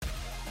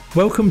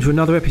Welcome to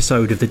another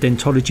episode of the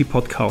Dentology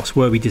Podcast,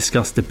 where we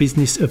discuss the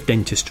business of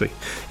dentistry.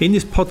 In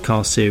this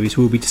podcast series,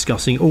 we'll be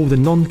discussing all the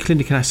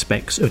non-clinical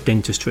aspects of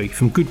dentistry,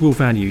 from goodwill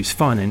values,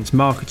 finance,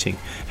 marketing,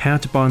 how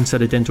to buy and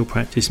sell a dental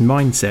practice,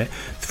 mindset,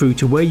 through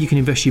to where you can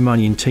invest your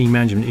money in team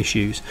management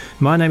issues.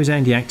 My name is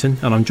Andy Acton,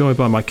 and I'm joined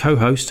by my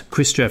co-host,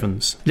 Chris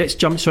Strevens. Let's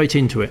jump straight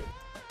into it.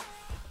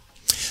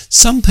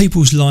 Some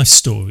people's life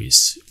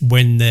stories,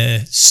 when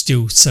they're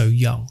still so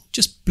young,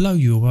 just blow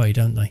you away,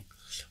 don't they?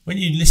 When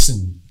you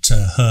listen to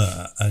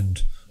her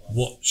and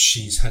what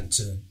she's had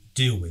to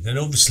deal with, and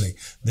obviously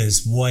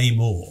there's way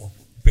more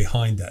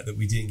behind that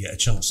we didn't get a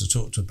chance to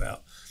talk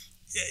about,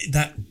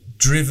 that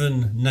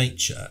driven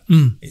nature,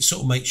 it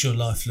sort of makes your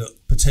life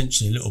look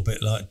potentially a little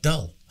bit like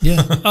dull.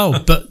 Yeah.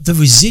 Oh, but the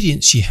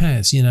resilience she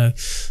has, you know,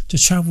 to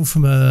travel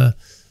from a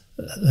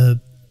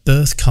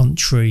birth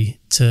country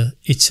to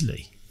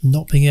Italy,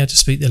 not being able to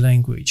speak the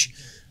language,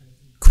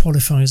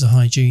 qualifying as a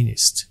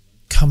hygienist,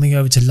 coming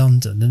over to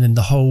London, and then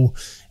the whole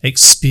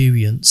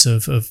experience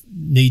of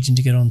needing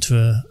to get onto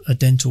a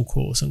dental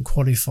course and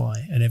qualify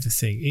and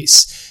everything.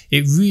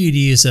 It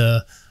really is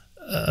a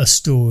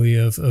story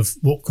of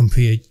what can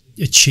be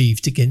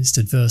achieved against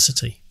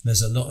adversity.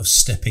 There's a lot of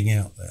stepping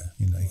out there,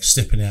 you know,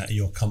 stepping out of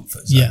your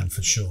comfort zone,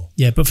 for sure.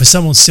 Yeah, but for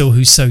someone still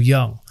who's so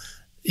young,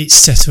 it's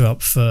set her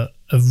up for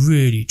a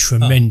really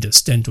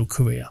tremendous dental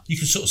career. You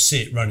can sort of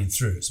see it running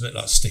through. It's a bit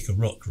like stick a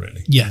rock,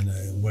 really. Yeah. You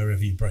know,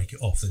 wherever you break it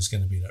off, there's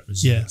going to be that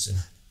resilience in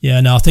it. Yeah,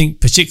 and I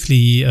think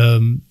particularly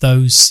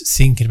those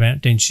thinking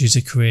about dentistry as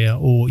a career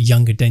or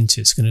younger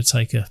dentists are going to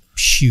take a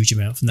huge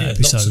amount from that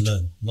episode. Lots to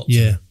learn. Lots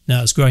to learn.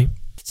 No, it's great.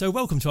 So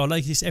welcome to our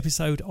latest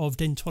episode of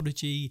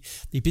Dentology,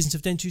 the Business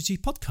of Dentistry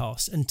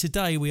podcast. And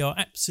today we are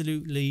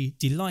absolutely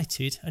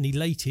delighted and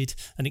elated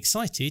and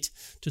excited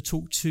to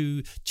talk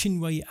to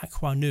Chinwe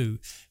Akwanu,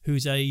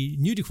 who's a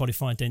newly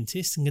qualified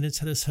dentist and going to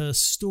tell us her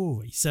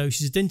story. So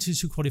she's a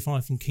dentist who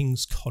qualified from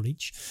King's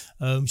College.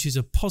 She's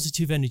a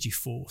positive energy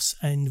force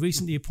and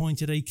recently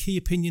appointed a key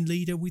opinion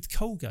leader with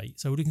Colgate.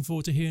 So we're looking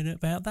forward to hearing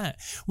about that.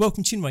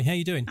 Welcome, Chinwe. How are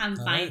you doing? I'm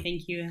fine,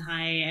 thank you.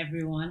 Hi,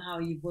 everyone. How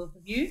are you, both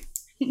of you?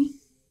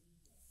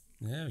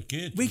 Yeah, we're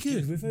good. We're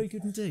good. We're very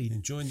good indeed.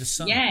 Enjoying the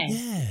sun.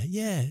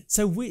 Yeah.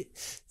 So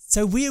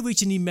we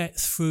originally met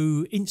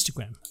through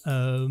Instagram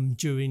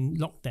during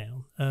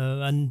lockdown,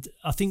 and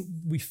I think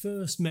we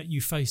first met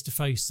you face to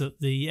face at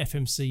the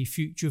FMC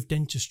Future of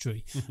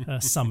Dentistry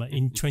Summit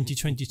in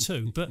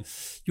 2022. But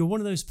you're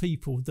one of those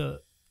people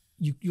that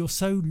you're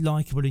so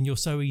likeable and you're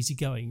so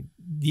easygoing.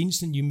 The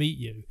instant you meet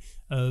you,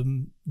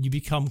 you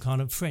become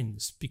kind of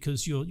friends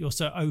because you're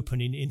so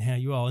open in how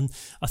you are. And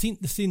I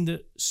think the thing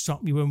that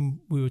struck me when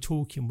we were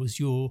talking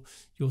was your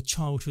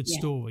childhood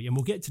story, and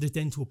we'll get to the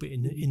dental bit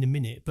in a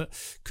minute. But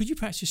could you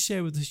perhaps just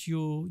share with us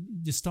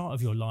the start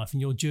of your life and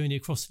your journey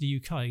across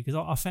the UK? Because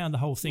I found the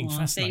whole thing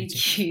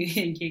fascinating.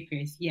 Thank you,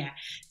 Chris. Yeah.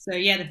 So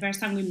the first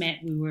time we met,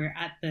 we were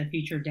at the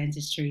Future of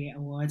Dentistry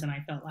Awards, and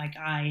I felt like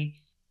I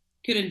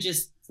couldn't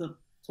just stop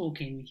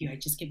talking with you. I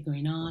just kept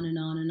going on and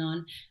on and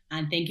on.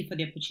 And thank you for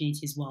the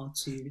opportunity as well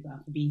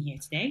for being here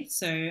today.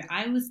 So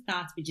I will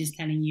start with just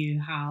telling you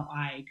how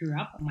I grew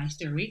up, my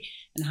story,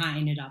 and how I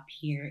ended up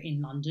here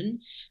in London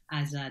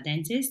as a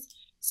dentist.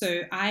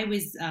 So I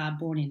was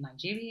born in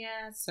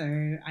Nigeria.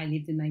 So I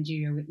lived in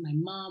Nigeria with my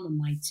mom and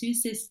my two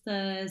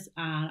sisters.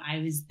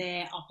 I was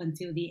there up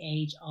until the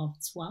age of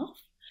 12.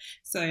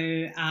 So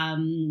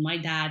my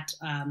dad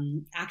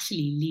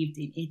actually lived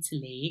in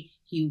Italy.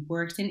 He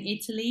worked in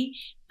Italy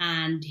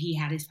and he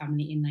had his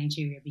family in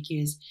Nigeria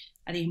because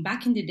I think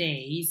back in the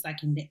days,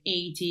 like in the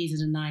 80s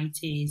and the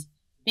 90s,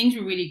 things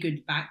were really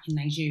good back in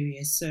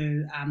Nigeria.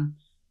 So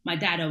my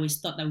dad always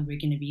thought that we were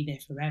going to be there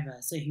forever.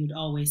 So he would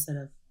always sort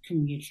of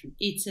commute from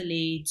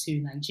Italy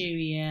to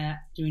Nigeria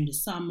during the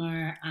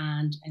summer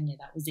and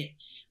that was it.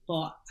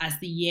 But as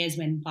the years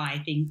went by,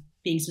 I think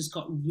things just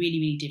got really,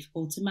 really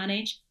difficult to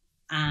manage.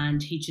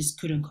 And he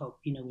just couldn't cope,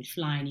 with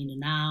flying in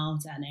and out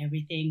and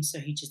everything. So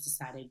he just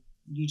decided,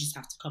 you just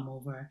have to come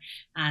over.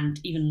 And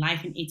even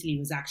life in Italy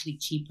was actually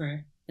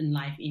cheaper than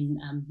life in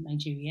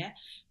Nigeria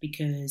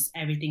because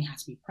everything had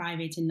to be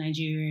private in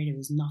Nigeria. There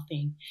was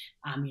nothing,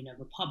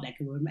 public.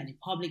 There weren't many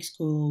public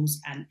schools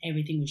and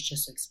everything was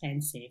just so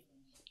expensive.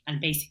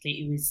 And basically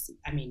it was,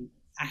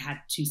 I had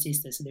two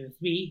sisters, so there were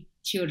three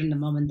children the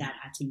mom and dad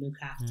had to look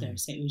after.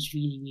 So it was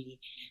really, really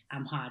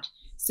hard.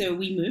 So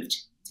we moved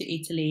to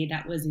Italy.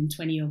 That was in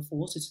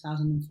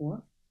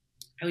 2004.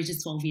 I was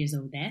just 12 years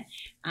old there.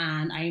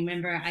 And I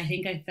remember, I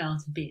think I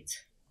felt a bit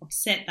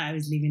upset that I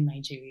was leaving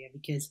Nigeria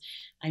because,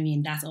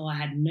 that's all I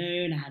had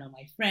known. I had all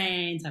my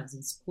friends. I was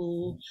in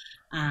school.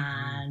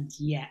 And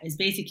it's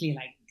basically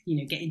like,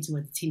 getting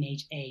towards the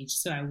teenage age.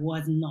 So I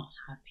was not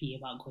happy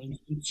about going to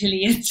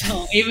Italy at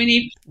all, even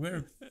if...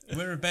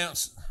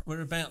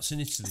 Whereabouts in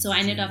Italy? So I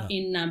ended up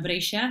in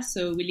Brescia.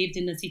 So we lived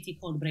in a city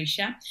called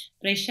Brescia.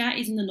 Brescia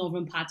is in the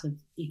northern part of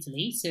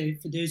Italy. So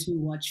for those who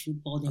watch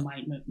football, they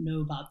might not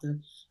know about the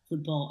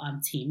football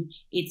team.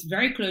 It's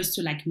very close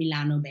to like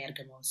Milano,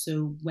 Bergamo.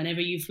 So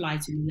whenever you fly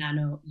to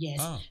Milano,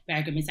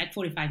 Bergamo, it's like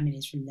 45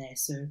 minutes from there.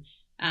 So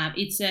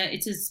It's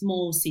a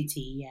small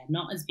city, yeah,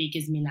 not as big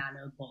as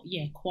Milano, but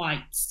yeah,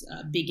 quite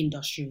a big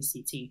industrial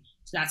city.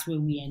 So that's where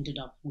we ended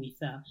up with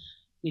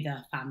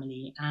our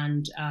family.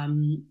 And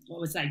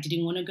what was it? I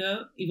didn't want to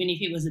go, even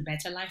if it was a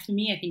better life for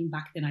me. I think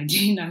back then I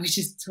didn't. I was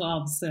just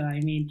 12, so I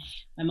mean,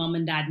 my mom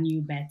and dad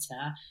knew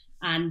better.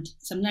 And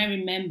something I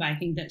remember, I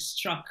think that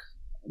struck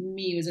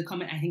me was a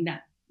comment I think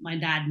that my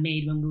dad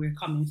made when we were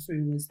coming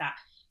through, was that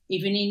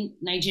even in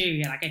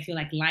Nigeria, like I feel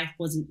like life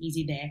wasn't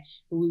easy there,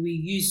 but we were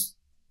used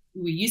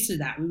to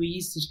that. We were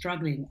used to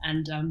struggling.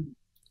 And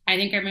I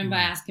think I remember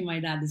asking my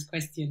dad this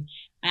question.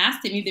 I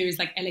asked him if there was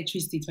like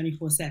electricity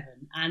 24/7,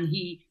 and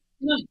he,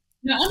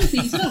 honestly,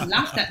 he sort of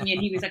laughed at me,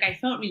 and he was like, I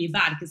felt really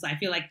bad because I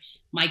feel like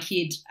my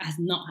kid has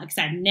not, because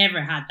I've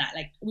never had that.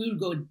 Like we would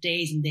go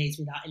days and days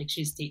without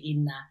electricity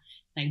in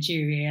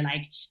Nigeria.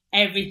 Like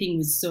everything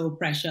was so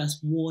precious,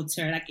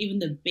 water, like even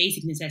the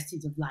basic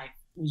necessities of life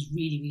was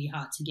really, really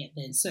hard to get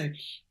then. So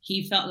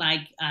he felt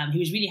like he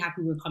was really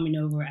happy we were coming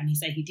over, and he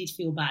said he did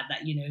feel bad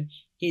that,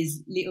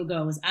 his little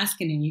girl was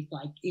asking him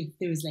if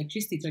there was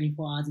electricity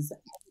 24 hours. It's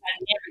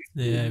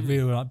like,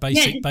 real like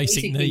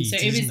basic needs. So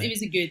it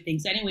was a good thing.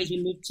 So anyways,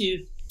 we moved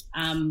to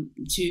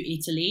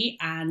Italy,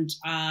 and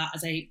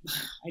as I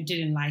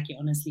didn't like it,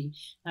 honestly.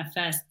 My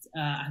first,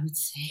 I would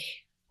say,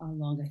 how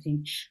long? I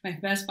think my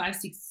first 5,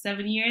 6,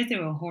 7 years, they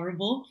were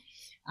horrible.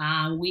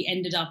 We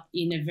ended up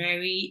in a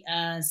very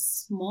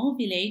small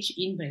village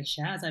in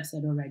Brescia, as I've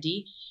said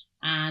already,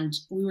 and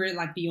we were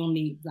like the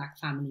only Black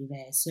family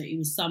there. So it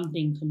was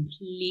something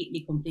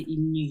completely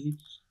new.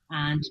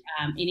 And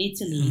in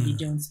Italy, they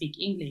don't speak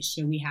English,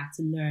 so we had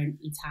to learn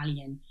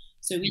Italian.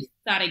 So we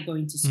started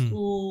going to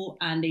school,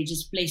 and they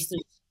just placed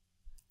us.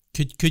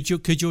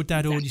 Could your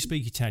dad already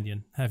speak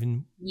Italian,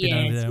 having been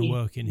over there and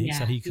working here? Yeah,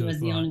 so he was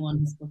the only one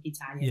who spoke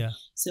Italian. Yeah.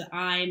 So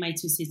my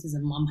 2 sisters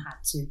and mom had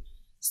to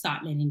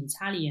start learning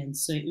Italian.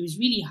 So it was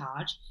really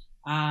hard.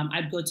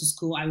 I'd go to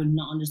school. I would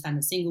not understand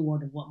a single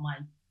word of what my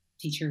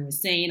teacher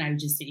was saying. I would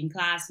just sit in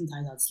class.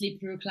 Sometimes I'd sleep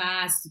through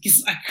class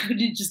because I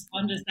couldn't just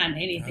understand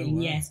anything. Oh,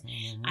 wow. Yes.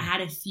 I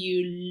had a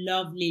few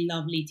lovely,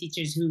 lovely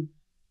teachers who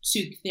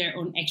took their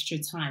own extra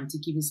time to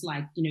give us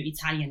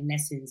Italian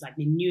lessons. Like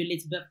they knew a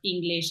little bit of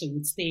English and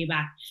would stay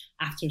back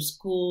after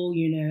school,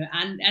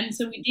 and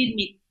so we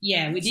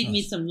did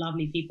meet some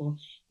lovely people,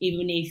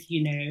 even if,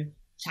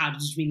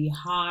 childhood was really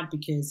hard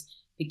because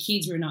the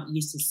kids were not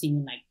used to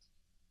seeing like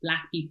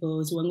Black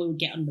people. So when we would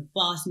get on the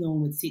bus, no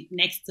one would sit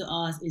next to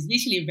us. It's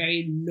literally a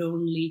very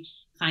lonely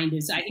kind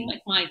of. So I think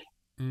like my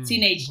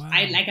teenage, wow.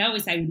 I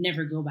always say I would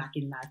never go back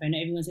in life. I know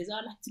everyone says,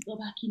 I'd like to go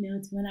back, to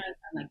when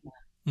I'm like,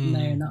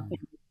 no, not.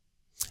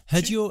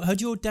 Had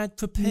your dad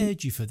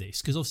prepared you for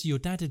this? Because obviously your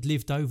dad had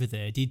lived over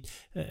there.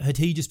 Had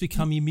he just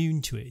become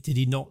immune to it? Did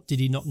he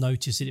not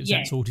notice that it was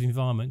that sort of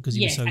environment because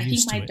he was so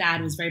used to it? I think my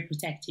dad was very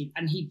protective,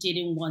 and he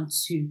didn't want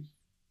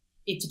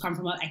it to come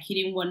from like he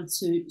didn't want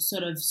to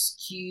sort of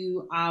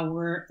skew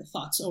our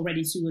thoughts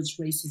already towards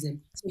racism.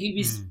 So he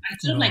was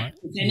sort of like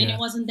pretending it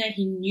wasn't there.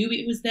 He knew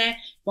it was there,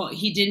 but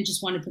he didn't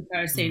just want to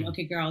prepare saying,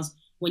 okay, girls,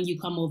 when you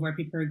come over,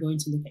 people are going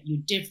to look at you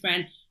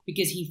different,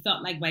 because he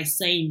felt like by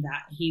saying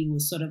that he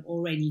was sort of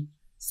already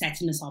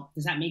setting us up.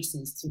 Does that make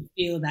sense? To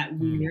feel that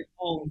we were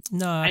all.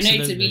 No, I know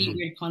it's a really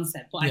weird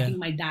concept, but I think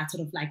my dad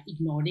sort of like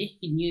ignored it.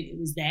 He knew it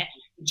was there.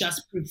 He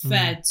just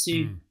preferred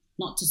to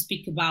not to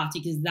speak about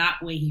it, because that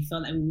way he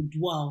felt like we would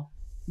dwell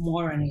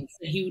more on it.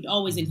 So he would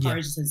always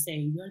encourage us and say,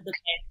 "You're the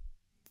best."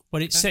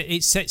 Well,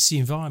 it sets the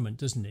environment,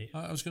 doesn't it?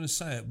 I was going to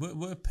say,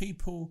 were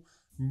people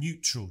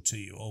neutral to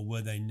you, or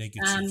were they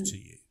negative to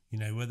you?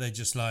 Were they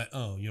just like,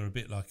 oh, you're a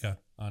bit like I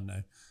don't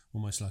know,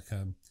 almost like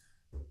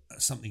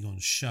something on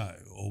show,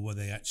 or were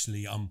they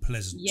actually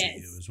unpleasant to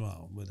you as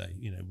well? Were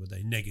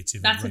they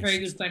negative? That's a very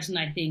good question,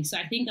 I think. So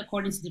I think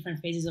according to different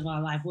phases of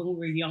our life, when we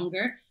were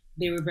younger,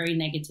 they were very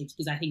negative,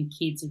 because I think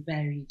kids are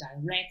very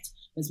direct.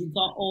 As we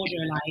got older,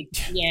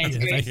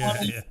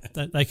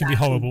 they can be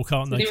horrible,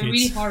 can't they? They were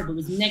really horrible. It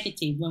was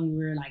negative when we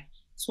were like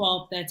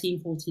 12,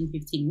 13, 14,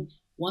 15.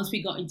 Once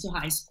we got into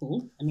high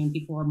school, I mean,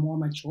 people were more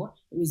mature.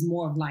 It was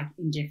more of like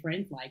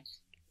indifferent, like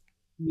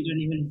we don't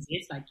even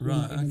exist, like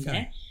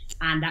there.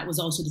 And that was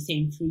also the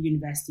same through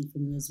university for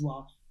me as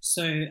well.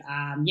 So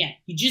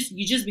you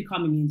just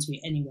become immune to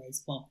it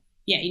anyways. But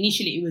yeah,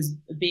 initially it was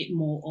a bit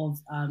more of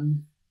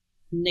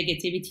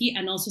negativity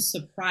and also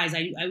surprise.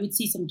 I would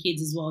see some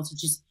kids as well, so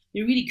just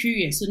they're really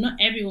curious. So not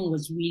everyone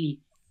was really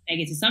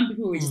negative. Some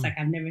people were just like,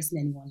 I've never seen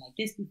anyone like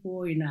this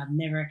before, I've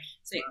never.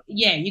 So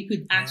yeah, you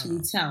could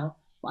actually tell.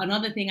 But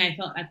another thing I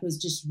felt like was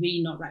just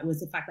really not right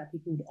was the fact that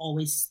people would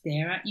always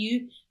stare at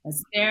you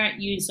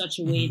in such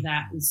a way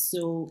that was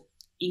so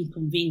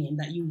inconvenient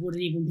that you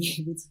wouldn't even be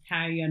able to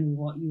carry on with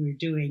what you were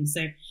doing.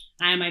 So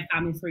I and my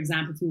family, for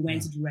example, if we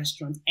went to the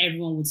restaurant,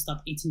 everyone would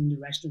stop eating in the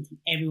restaurant and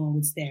everyone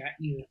would stare at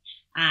you.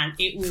 And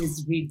it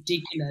was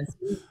ridiculous.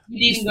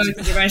 We didn't go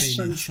to the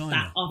restaurant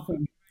that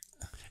often.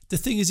 The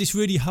thing is, it's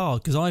really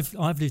hard because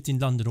I've lived in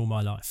London all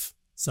my life.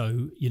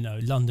 So,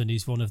 London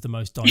is one of the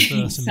most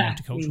diverse and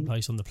multicultural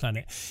places on the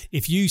planet.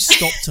 If you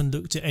stopped and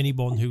looked at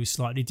anyone who was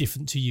slightly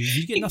different to you,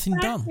 you'd get nothing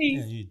done.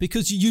 Yeah,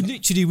 because you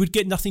literally would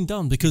get nothing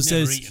done because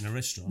never there's... eat in a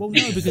restaurant. Well,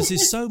 no, because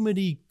there's so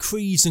many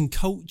creeds and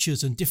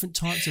cultures and different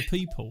types of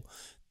people.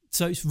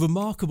 So it's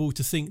remarkable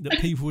to think that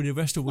people in a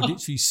restaurant would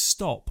literally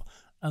stop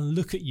and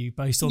look at you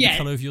based on the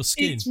colour of your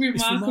skin. It's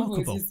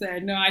remarkable. As you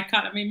said. No, I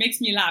can't. I mean, it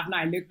makes me laugh now.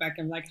 I look back,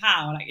 I'm like,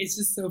 how? Like, it's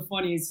just so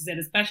funny, as you said,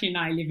 especially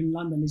now I live in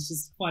London. It's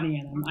just funny,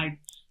 and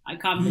I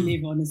can't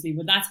believe, honestly,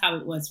 but that's how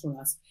it was for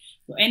us.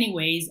 But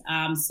anyways,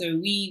 so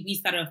we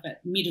started off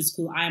at middle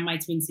school. I am my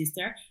twin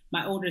sister.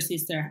 My older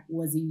sister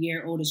was a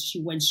year older.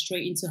 She went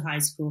straight into high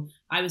school.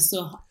 I was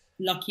so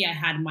lucky I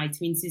had my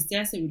twin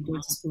sister, so we'd go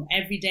to school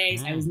every day.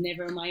 So I was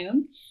never on my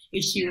own.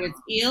 If she was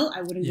ill,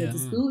 I wouldn't go to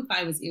school. If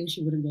I was ill,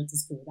 she wouldn't go to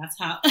school. That's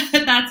how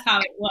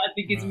it was,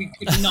 because we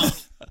could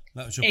not.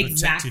 That was your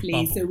protective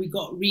bubble. So we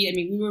got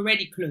we were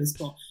already close,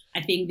 but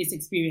I think this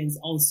experience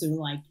also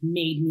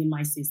made me and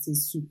my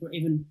sisters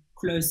even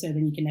closer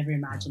than you can ever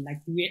imagine.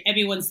 Like,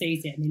 everyone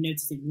says it and they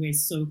notice it. We're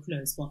so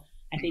close, but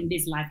I think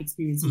these life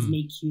experiences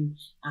make you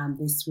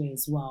this way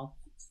as well.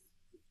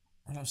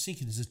 Well, I was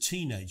thinking, as a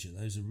teenager,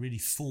 those are really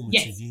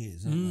formative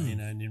years, aren't they?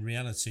 And in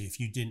reality, if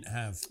you didn't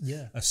have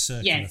a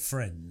circle of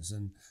friends,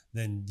 and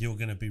then you're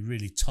going to be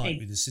really tight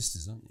with your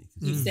sisters, aren't you?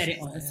 You said it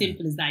all, as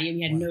simple as that.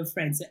 We had no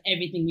friends, so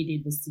everything we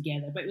did was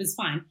together. But it was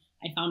fine.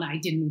 I found out I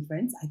didn't need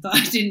friends. I thought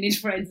I didn't need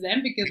friends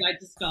then, because I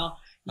just felt,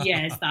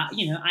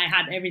 I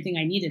had everything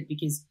I needed,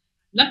 because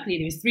luckily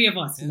there was 3 of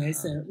us,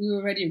 so we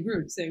were already a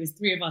group. So it was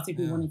 3 of us. If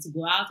we wanted to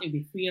go out, it would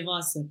be 3 of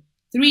us. So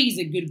 3 is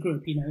a good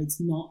group,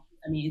 it's not,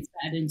 it's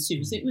better than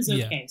 2. So it was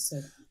okay.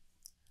 So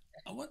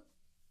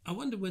I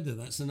wonder whether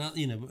that's another,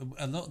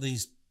 a lot of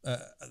these,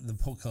 the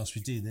podcasts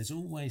we do, there's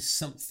always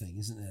something,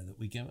 isn't there, that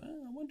we go,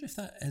 I wonder if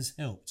that has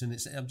helped. And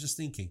I'm just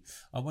thinking,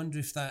 I wonder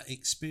if that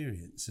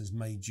experience has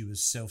made you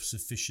as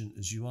self-sufficient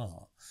as you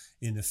are,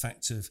 in the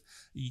fact of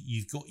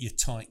you've got your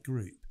tight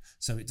group.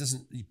 So it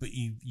doesn't, but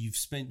you've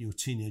spent your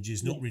teenage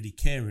years not really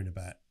caring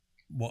about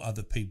what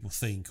other people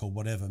think or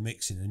whatever,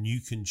 mixing, and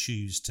you can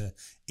choose to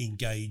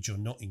engage or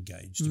not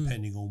engage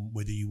depending on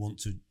whether you want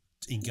to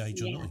engage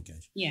or not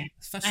engage. Yeah,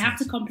 I have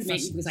to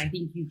compliment you, because I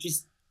think you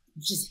just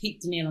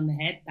hit the nail on the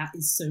head. That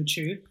is so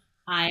true.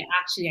 I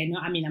know.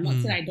 I'm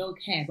not saying I don't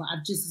care, but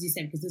I've just, as you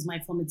said, because this is my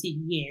formative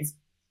years.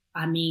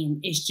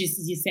 It's just,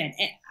 as you said.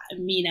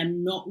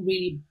 I'm not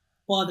really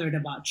bothered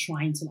about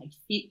trying to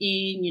fit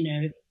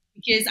in,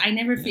 because I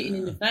never fit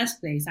in the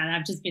first place, and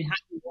I've just been happy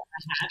with what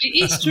I have.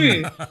 It is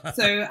true.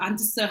 So I'm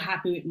just so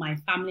happy with my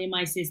family,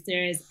 my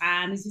sisters,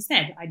 and as you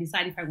said, I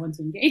decide if I want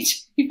to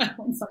engage, if I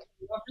want something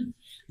different.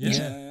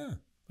 Yeah.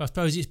 I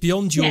suppose it's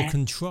beyond your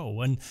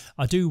control, and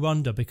I do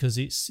wonder, because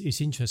it's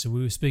interesting.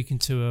 We were speaking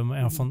to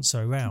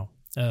Alfonso Rao,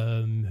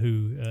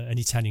 who an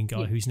Italian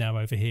guy who's now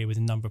over here with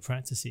a number of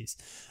practices,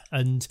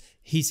 and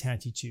his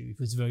attitude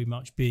was very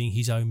much being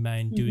his own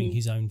man, doing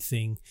his own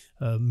thing,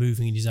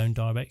 moving in his own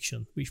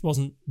direction, which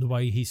wasn't the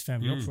way his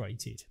family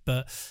operated.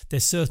 But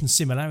there's certain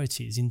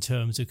similarities in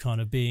terms of kind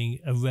of being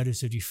a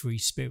relatively free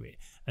spirit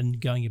and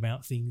going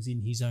about things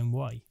in his own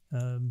way.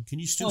 Can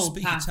you still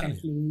speak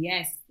Italian?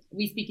 Yes.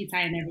 We speak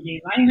Italian every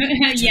day,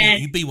 right? Yes.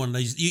 You'd be one of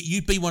those.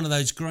 You'd be one of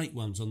those great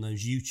ones on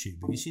those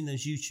YouTube. Have you seen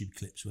those YouTube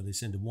clips where they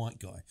send a white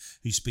guy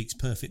who speaks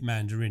perfect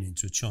Mandarin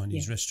into a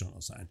Chinese restaurant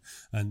or something,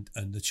 and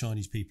the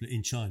Chinese people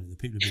in China, the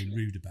people are being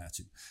rude about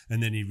him,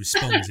 and then he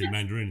responds in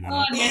Mandarin.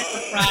 And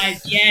yes, right.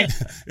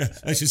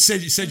 Yes. I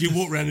said you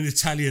walk around an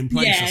Italian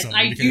place or something.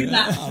 I do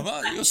that.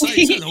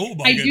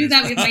 I do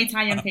that with my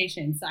Italian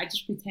patients. So I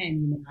just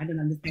pretend, I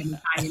don't understand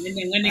Italian, and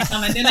then when they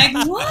come and they're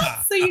like,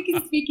 "What? So you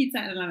can speak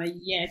Italian?" And I'm like,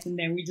 "Yes," and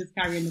then we just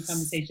carry on the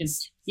conversation.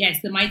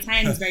 Yes, so my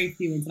Italian is very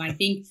fluent, and I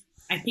think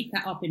I picked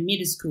that up in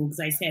middle school, because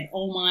I said,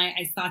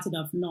 I started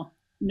off not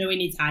knowing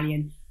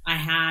Italian.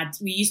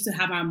 We used to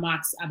have our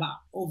marks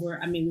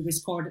we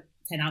scored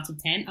 10 out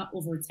of 10,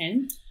 over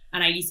 10,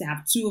 and I used to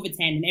have 2 over 10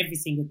 in every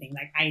single thing.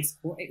 Like,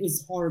 it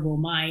was horrible.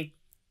 My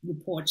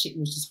report sheet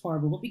was just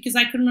horrible, but because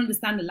I couldn't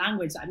understand the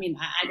language, I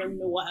don't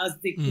know what else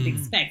they could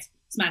expect.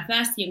 So my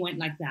first year went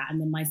like that,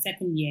 and then my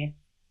second year,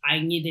 I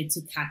needed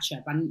to catch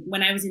up. And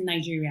when I was in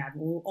Nigeria, I've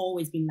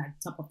always been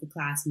top of the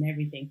class and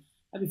everything.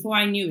 But before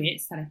I knew it,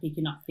 started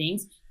picking up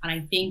things. And I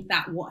think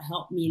that what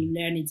helped me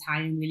learn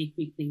Italian really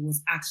quickly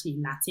was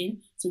actually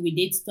Latin. So we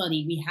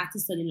had to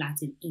study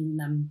Latin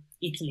in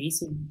Italy.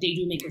 So they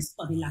do make us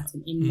study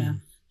Latin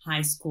in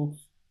high school.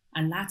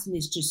 And Latin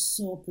is just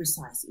so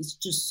precise. It's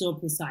just so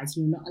precise.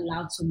 You're not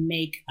allowed to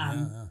make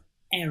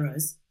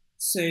errors.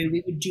 So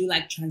we would do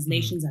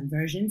translations and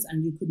versions,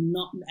 and you could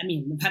not,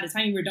 by the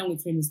time you were done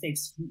with 3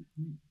 mistakes,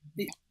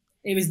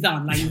 it was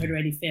done, you had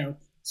already failed.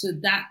 So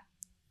that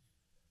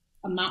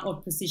amount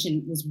of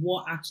precision was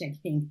what actually I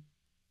think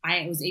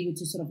I was able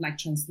to sort of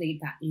translate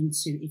that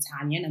into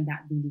Italian, and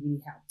that really,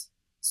 really helped.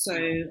 So,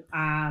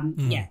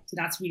 so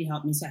that's really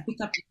helped me. So I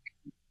picked up.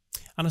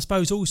 And I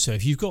suppose also,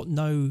 if you've got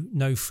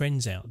no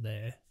friends out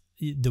there,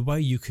 the way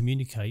you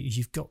communicate is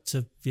you've got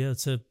to be able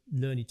to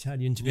learn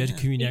Italian to be able to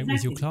communicate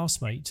with your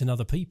classmates and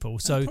other people.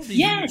 So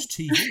probably watch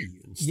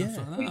TV and stuff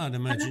like that. I'd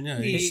imagine.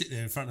 You sit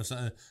there in front of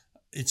some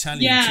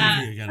Italian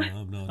TV again.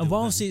 And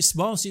whilst it's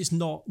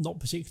not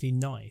particularly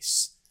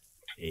nice,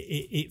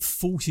 it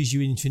forces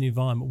you into an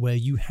environment where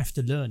you have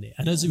to learn it.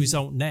 And as a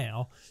result,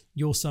 now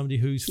you're somebody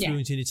who's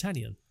fluent in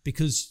Italian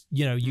because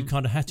you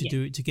kind of had to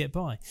do it to get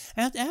by.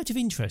 Out of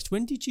interest,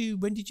 when did you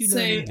learn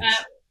English?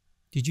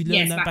 Did you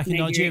learn that back in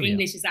Nigeria?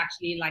 English is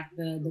actually like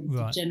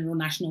the general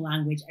national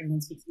language.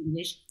 Everyone speaks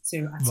English.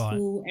 So at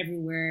school,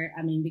 everywhere,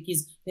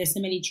 because there's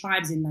so many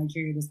tribes in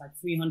Nigeria, there's like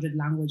 300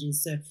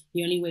 languages. So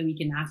the only way we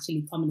can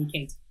actually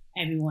communicate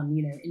everyone,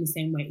 in the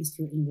same way is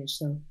through English.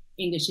 So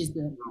English is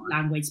the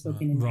language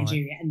spoken in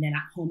Nigeria. And then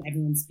at home,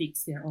 everyone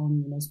speaks their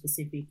own,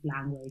 specific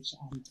language.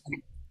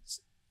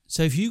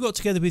 So if you got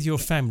together with your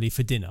family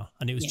for dinner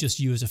and it was just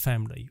you as a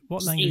family,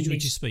 what language English.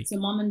 would you speak? So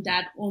mom and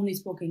dad only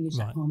spoke English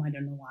at home. I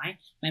don't know why.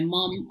 My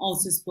mom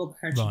also spoke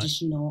her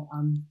traditional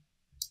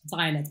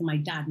dialect. And my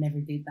dad never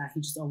did that. He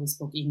just always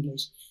spoke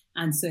English.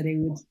 And so they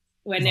would,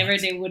 whenever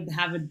they would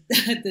have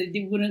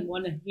they wouldn't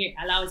want to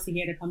allow us to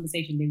hear the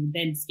conversation, they would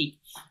then speak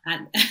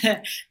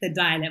the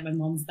dialect, my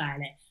mom's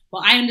dialect.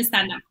 But I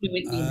understand that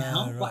fluently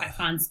now, but I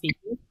can't speak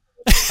it.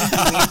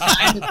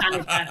 I understand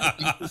it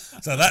perfectly.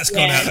 So that's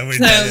gone out the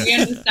window. So we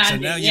understand so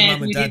now your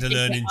mum and dad are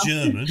learning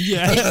German. It's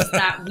just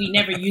that we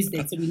never used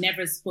it, so we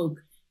never spoke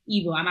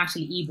Igbo. I'm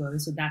actually Igbo,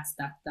 so that's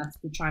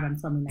the tribe I'm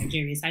from in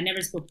Nigeria. So I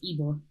never spoke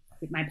Igbo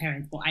with my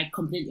parents, but I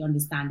completely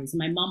understand it. So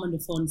my mom on the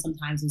phone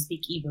sometimes will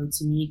speak Igbo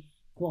to me,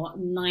 but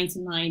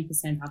 99%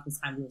 of the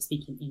time we were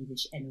speaking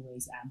English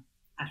anyways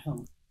at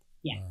home.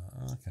 Yeah.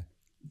 Okay.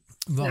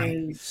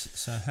 Right.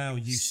 So how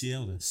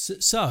UCL then?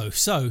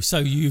 So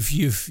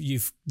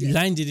you've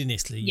landed in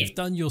Italy. You've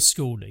done your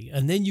schooling,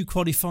 and then you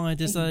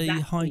qualified as a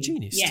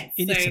hygienist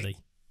in Italy.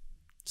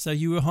 So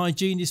you were a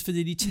hygienist for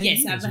nearly 10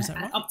 years. Yes, is that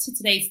right? Up to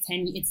today,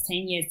 it's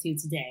 10 years till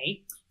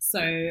today.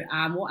 So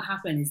what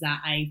happened is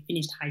that I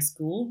finished high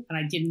school, and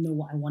I didn't know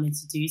what I wanted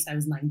to do. So I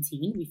was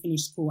 19. We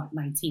finished school at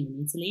 19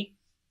 in Italy,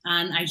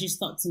 and I just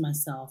thought to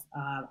myself,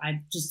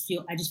 I just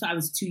felt I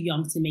was too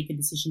young to make a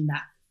decision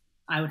that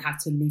I would have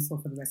to live for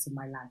the rest of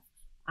my life.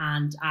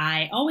 And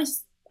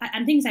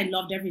things I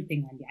loved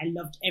everything, Andy. I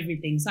loved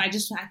everything. So I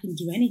just thought I can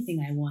do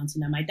anything I want.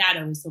 My dad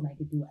always told me I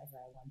could do whatever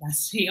I want.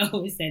 He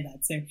always said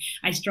that. So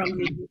I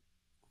strongly...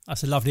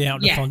 That's a lovely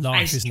outlook on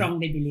life, isn't it? I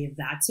strongly believe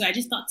that. So I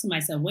just thought to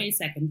myself, wait a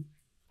second.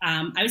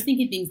 I was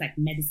thinking things like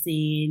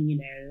medicine,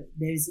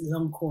 there's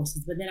long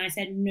courses. But then I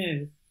said,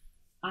 no,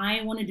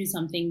 I want to do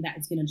something that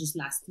is going to just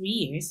last 3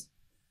 years.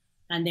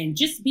 And then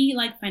just be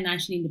like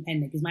financially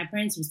independent, because my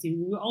parents we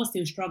were all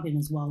still struggling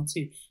as well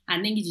too.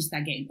 And then you just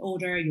start getting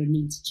older, your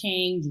needs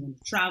change, you want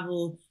to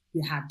travel,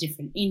 you have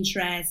different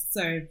interests.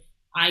 So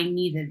I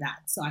needed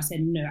that. So I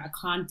said, no, I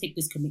can't take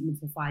this commitment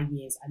for 5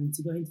 years. I need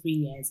to go in 3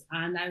 years.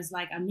 And I was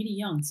like, I'm really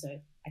young, so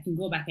I can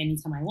go back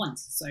anytime I want.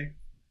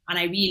 And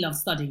I really love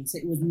studying. So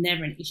it was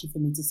never an issue for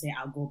me to say,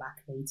 I'll go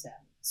back later.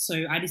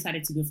 So I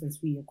decided to go for a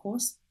 3-year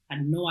course. I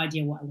had no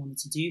idea what I wanted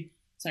to do.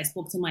 So I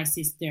spoke to my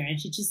sister, and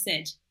she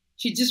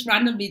just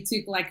randomly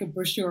took like a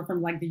brochure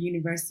from like the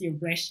University of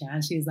Brescia,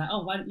 and she was like,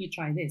 oh, why don't you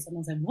try this? And I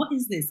was like, what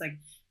is this? Like,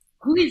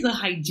 who is a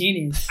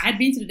hygienist? I had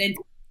been to the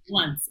dentist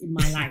once in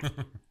my life.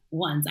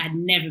 Once. I'd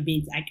never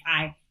been to,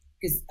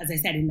 because as I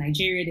said, in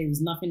Nigeria, there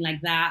was nothing like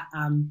that.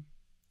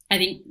 I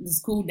think the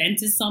school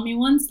dentist saw me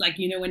once,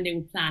 when they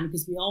would plan,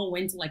 because we all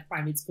went to like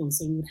private schools.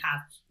 So we would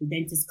have the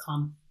dentist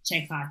come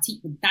check our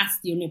teeth. But that's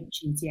the only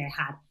opportunity I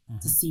had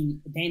to see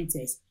the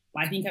dentist.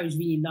 But I think I was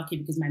really lucky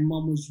because my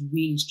mom was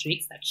really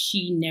strict. Like,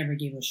 she never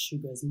gave us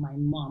sugars. My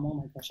mom, oh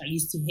my gosh, I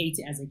used to hate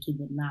it as a kid,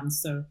 but now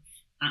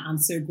I'm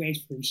so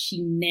grateful.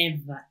 She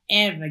never,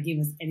 ever gave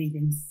us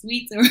anything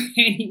sweet or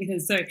anything.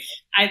 So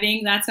I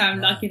think that's how I'm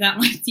lucky that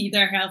my teeth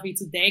are healthy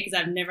today, because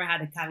I've never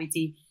had a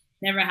cavity,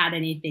 never had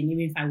anything,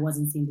 even if I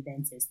wasn't seeing the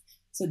dentist.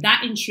 So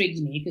that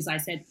intrigued me, because I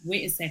said,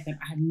 wait a second,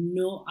 I have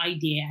no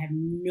idea. I have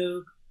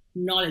no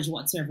knowledge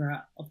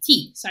whatsoever of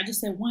teeth. So I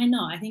just said, why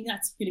not? I think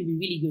that's going to be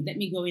really good. Let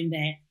me go in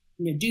there,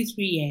 do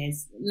 3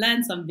 years,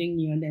 learn something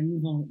new, and then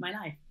move on with my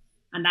life.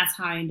 And that's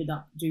how I ended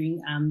up doing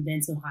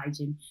dental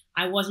hygiene.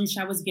 I wasn't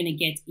sure I was going to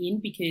get in,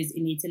 because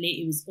in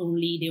Italy,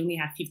 they only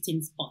had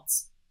 15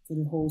 spots for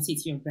the whole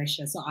city of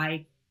Brescia. So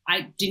I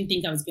didn't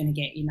think I was going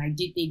to get in. I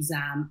did the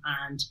exam,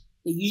 and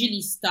they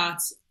usually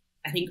start,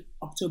 I think,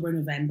 October,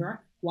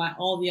 November, while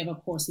all the other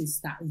courses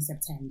start in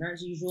September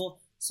as usual.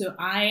 So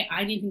I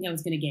didn't think I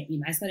was going to get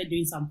in. I started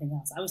doing something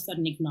else. I was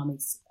studying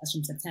economics as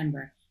from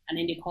September. And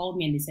then they called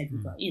me and they said,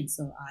 you got in.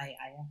 So I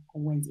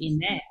went in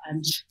there,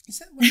 and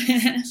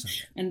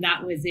and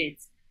that was it.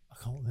 I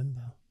can't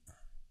remember.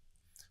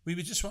 We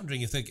were just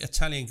wondering if the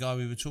Italian guy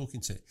we were talking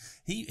to,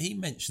 he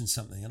mentioned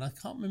something, and I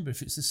can't remember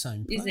if it's the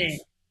same place. Is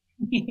it?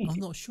 I'm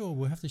not sure.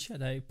 We'll have to check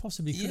that. It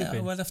possibly could have Yeah,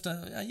 been. we'll have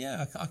to.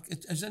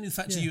 It was only the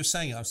fact that you were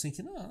saying it, I was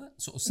thinking, that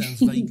sort of sounds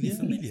vaguely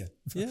familiar.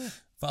 Yeah.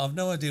 But I've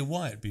no idea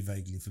why it'd be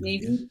vaguely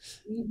familiar.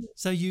 Maybe.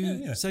 So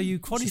you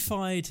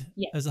qualified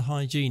Yeah. as a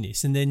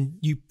hygienist, and then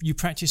you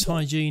practiced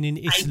hygiene in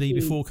Italy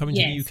before coming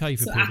to the UK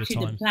for a period of actually,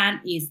 time. the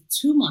plan is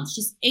 2 months,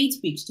 just 8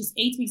 weeks. Just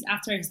 8 weeks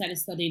after I started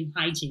studying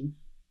hygiene.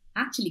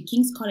 Actually,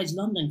 King's College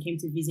London came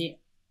to visit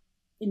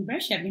in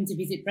Brescia. I came to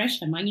visit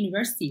Brescia, my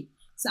university.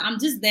 So I'm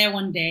just there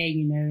one day,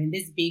 in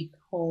this big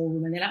hall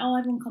room, and they're like, "Oh,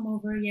 everyone come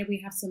over. Yeah,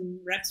 we have some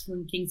reps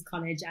from King's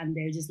College, and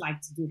they just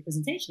like to do a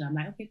presentation." I'm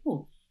like, "Okay,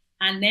 cool."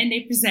 And then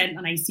they present,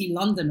 and I see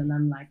London, and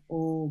I'm like,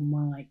 "Oh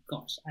my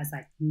gosh!" I was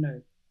like,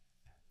 "No,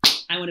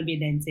 I want to be a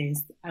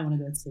dentist. I want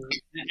to go to.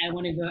 I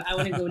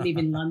want to go live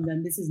in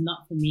London. This is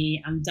not for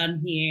me. I'm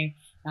done here.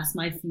 That's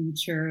my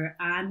future."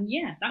 And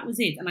yeah, that was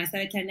it. And I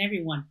started telling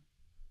everyone,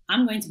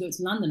 "I'm going to go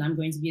to London. I'm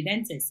going to be a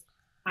dentist."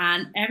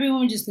 And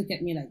everyone just looked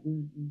at me like,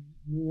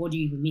 "What do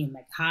you even mean?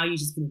 Like, how are you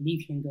just going to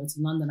leave here and go to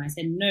London?" I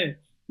said, "No,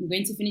 I'm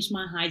going to finish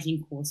my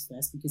hygiene course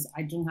first because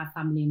I don't have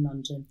family in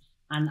London.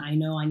 And I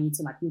know I need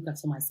to look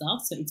after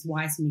myself. So it's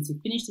wise for me to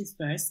finish this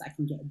first. So I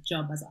can get a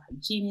job as a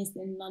hygienist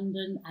in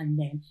London, and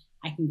then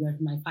I can go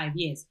for my 5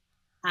 years."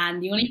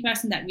 And the only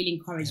person that really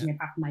encouraged me,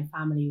 apart from my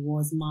family,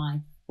 was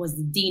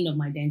the dean of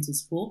my dental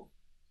school.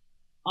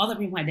 Other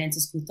people in my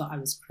dental school thought I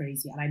was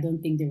crazy, and I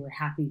don't think they were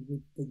happy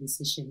with the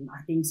decision.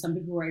 I think some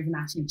people were even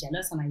actually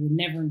jealous, and I would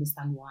never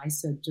understand why.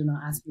 So do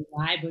not ask me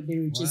why, but they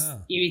were just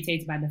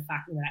irritated by the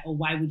fact that, "Oh,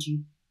 why would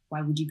you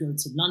go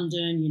to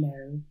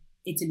London?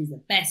 Italy's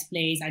the best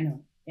place." I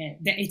know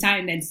the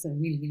Italian dentists are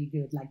really, really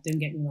good. Like, don't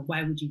get me wrong.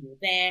 Why would you go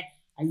there?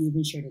 Are you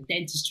even sure the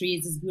dentistry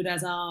is as good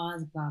as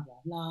ours? Blah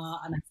blah blah.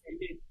 And I said,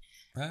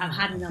 "Look, I've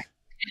had enough."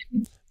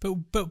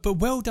 But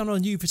well done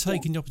on you for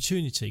taking the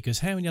opportunity, because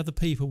how many other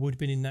people would have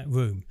been in that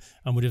room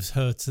and would have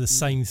heard the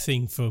same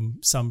thing from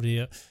somebody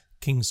at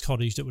King's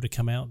College that would have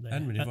come out there?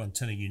 And with everyone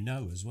telling you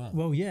no as well.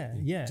 Well, yeah.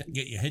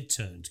 Get your head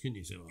turned, couldn't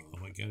you? So,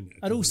 I won't go now.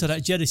 And also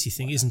that jealousy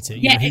thing, isn't it?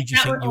 Yeah, who do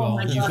you think you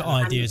are? You've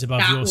got ideas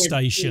above your was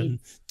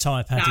station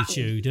type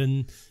attitude.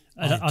 And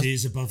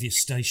ideas above your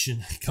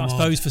station. I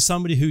suppose for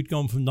somebody who'd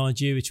gone from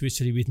Nigeria to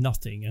Italy with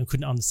nothing and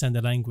couldn't understand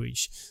the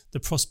language,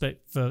 the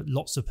prospect for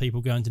lots of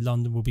people going to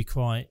London will be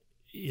quite,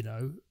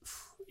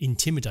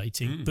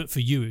 intimidating. But for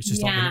you, it's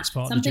just like the next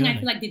part of the something journey. I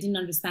feel like they didn't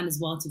understand as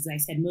well, because I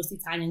said most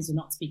Italians do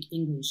not speak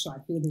English, so I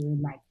feel they were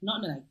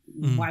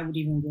why would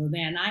you even go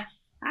there? And I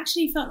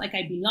actually felt like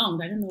I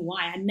belonged. I don't know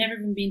why. I'd never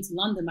even been to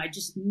London, but I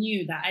just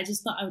knew that. I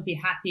just thought I would be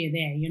happier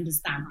there, you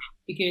understand?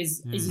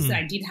 Because as you said,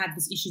 I did have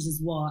these issues as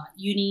well.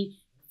 Uni,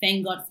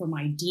 thank God for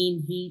my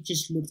dean. He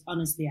just looked,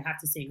 honestly, I have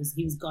to say,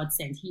 he was God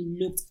sent. He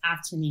looked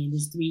after me in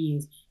these 3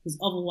 years, because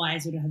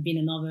otherwise it would have been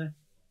another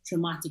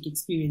traumatic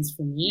experience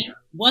for me.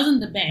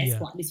 Wasn't the best,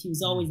 but at least he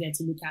was always there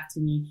to look after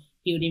me.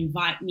 He would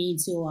invite me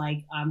to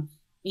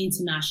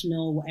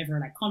international whatever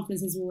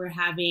conferences we were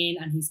having,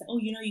 and he said, "Oh,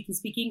 you can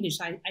speak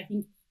English. I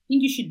think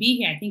you should be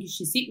here. I think you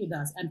should sit with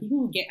us." And people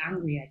would get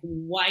angry, like,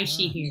 "Why is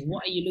she here?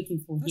 What are you looking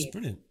for here?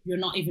 Brilliant. You're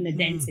not even a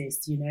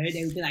dentist." They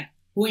would be like,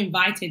 "Who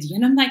invited you?"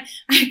 And I'm like,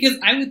 because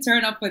I would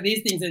turn up for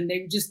these things and they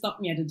would just stop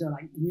me at the door,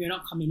 like, "You're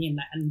not coming in."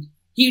 And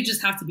he would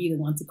just have to be the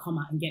one to come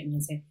out and get me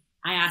and say,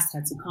 "I asked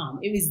her to come."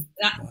 It was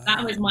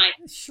that was my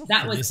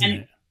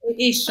Shocking, it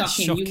is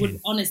shocking. Shocking. You would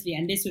honestly,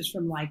 and this was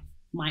from my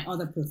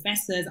other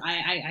professors.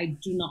 I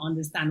do not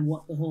understand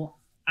what the whole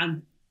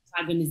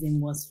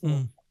antagonism was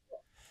for.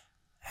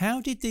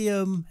 How did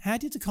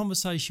the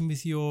conversation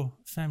with your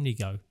family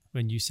go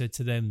when you said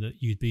to them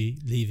that you'd be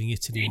leaving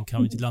Italy and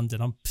coming to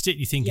London? I'm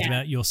particularly thinking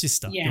about your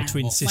sister, your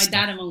twin sister. My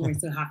dad and mom were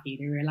so happy.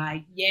 They were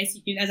like, "Yes,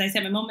 you can." As I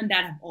said, my mom and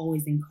dad have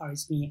always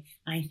encouraged me.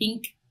 And I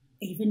think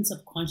even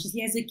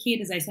subconsciously as a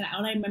kid, as I said,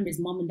 all I remember is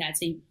mom and dad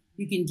saying,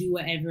 "You can do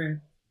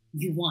whatever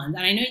you want."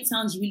 And I know it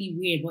sounds really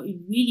weird, but it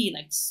really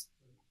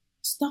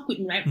stuck with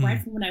me right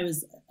from when I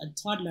was a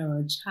toddler or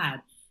a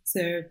child.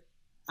 So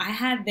I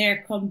had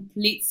their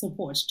complete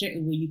support straight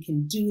away. "You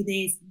can do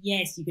this.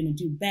 Yes, you're going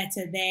to do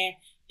better there.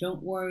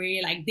 Don't worry."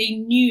 They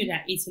knew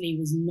that Italy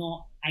was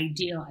not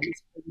ideal.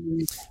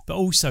 But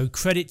also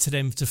credit to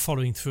them for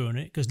following through on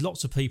it, because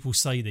lots of people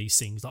say these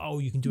things like, "Oh,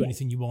 you can do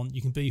anything you want,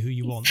 you can be who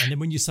you want," and then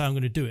when you say, "I'm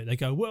going to do it," they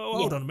go, "Well,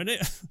 hold on a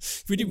minute,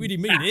 if you didn't really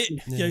mean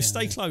it,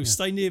 stay close,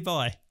 stay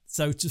nearby."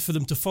 So for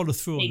them to follow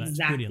through on that,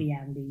 exactly,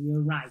 Andy,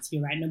 you're right.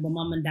 No, but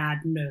mom and dad,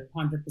 no,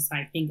 100%.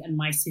 I think, and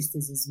my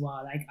sisters as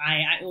well.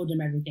 I owe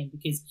them everything,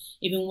 because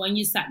even when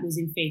you start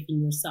losing faith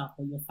in yourself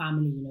or your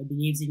family,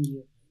 believes in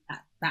you,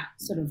 that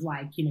sort of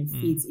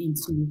feeds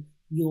into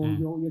your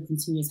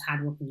continuous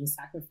hard work and your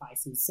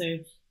sacrifices. So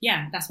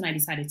yeah, that's when I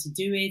decided to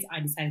do it. I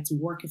decided to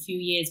work a few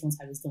years once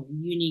I was done with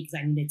uni, because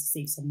I needed to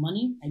save some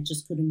money. I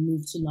just couldn't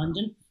move to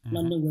London.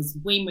 London was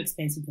way more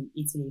expensive than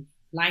Italy.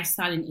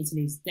 Lifestyle in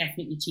Italy is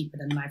definitely cheaper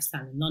than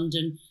lifestyle in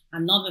London.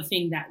 Another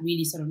thing that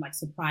really sort of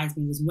surprised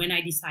me was when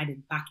I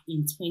decided back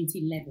in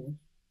 2011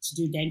 to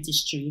do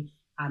dentistry.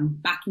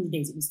 Back in the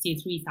days, it was still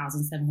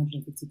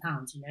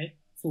 £3,750,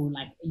 for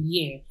like a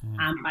year.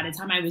 And by the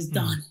time I was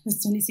done, it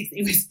was 26,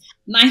 it was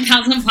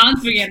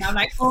 £9,000 per year. And I'm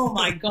like, oh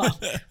my God,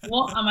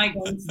 what am I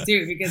going to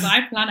do? Because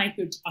I planned I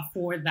could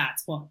afford that,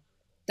 but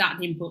that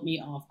didn't put me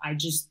off. I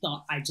just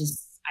thought I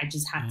just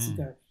had to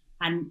go.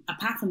 And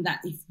apart from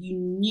that, if you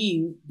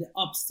knew the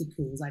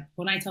obstacles, like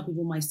when I tell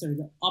people my story,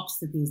 the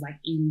obstacles, like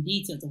in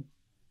details of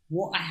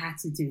what I had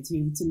to do to be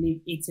able to leave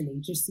Italy,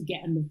 just to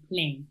get on the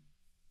plane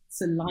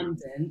to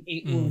London,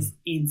 it was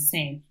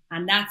insane.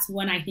 And that's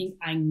when I think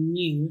I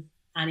knew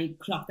and it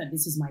clocked that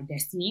this was my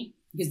destiny,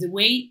 because the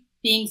way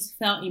things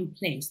fell in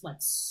place, like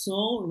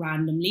so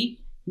randomly,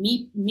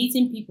 me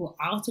meeting people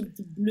out of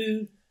the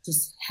blue,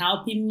 just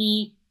helping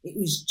me, it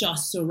was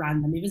just so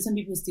random. Even some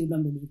people still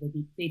don't believe it.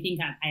 They think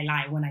I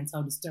lie when I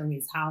tell the story.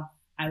 Is how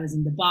I was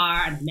in the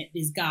bar and I met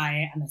this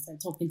guy and I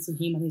started talking to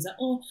him and he's like,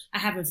 oh, I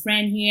have a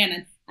friend here.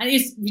 And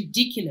it's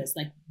ridiculous,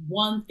 like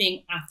one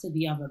thing after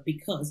the other,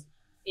 because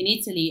in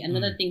Italy,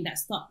 another thing that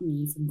stopped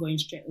me from going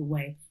straight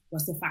away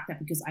was the fact that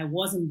because I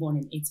wasn't born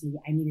in Italy,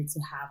 I needed to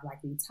have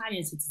like the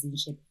Italian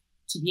citizenship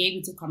to be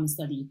able to come and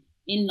study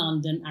in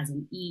London as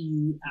an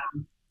EU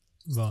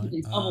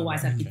student.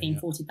 Otherwise, I'd be paying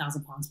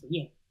 £40,000 per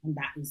year. And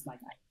that is like,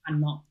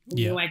 I'm not,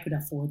 no way I could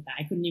afford that.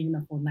 I couldn't even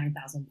afford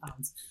 £9,000.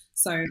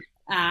 So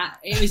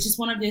it was just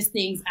one of those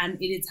things. And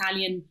the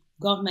Italian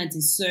government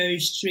is so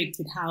strict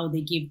with how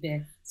they give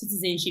the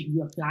citizenship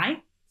you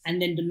apply.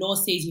 And then the law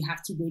says you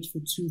have to wait for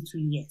 2-3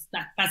 years.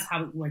 That's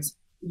how it works.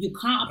 You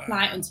can't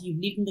apply until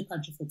you've lived in the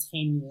country for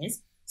 10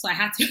 years. So I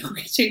had to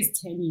wait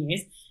 10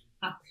 years,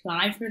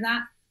 apply for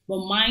that.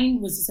 But mine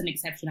was just an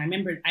exception. I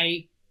remember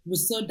I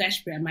was so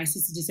desperate and my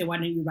sister just said, why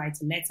don't you write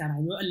a letter? And I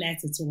wrote a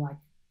letter to like,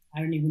 I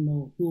don't even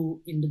know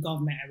who in the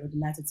government. I wrote a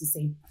letter to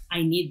say,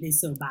 I need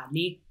this so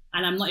badly.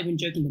 And I'm not even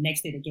joking. The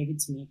next day they gave it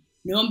to me.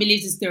 No one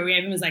believes the story.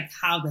 Everyone was like,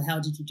 how the hell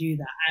did you do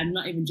that? I'm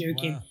not even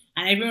joking. Wow.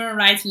 And everyone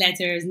writes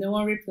letters. No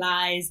one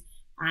replies.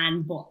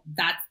 But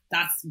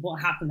that's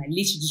what happened. I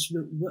literally just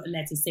wrote a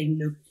letter saying,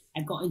 look,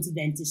 I got into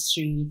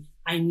dentistry.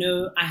 I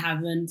know I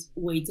haven't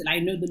waited. I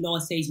know the law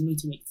says you need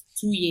to wait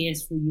 2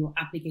 years for your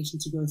application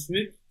to go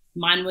through.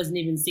 Mine wasn't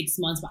even 6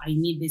 months, but I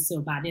need this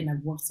so badly and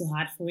I've worked so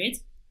hard for it.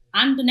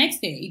 And the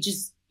next day,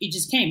 it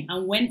just came.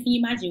 And when, can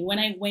you imagine, when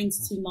I went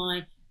to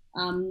my,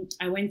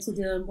 I went to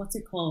the, what's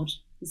it called?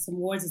 Some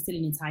words are still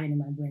in Italian in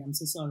my brain. I'm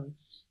so sorry.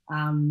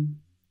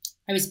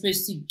 I was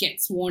supposed to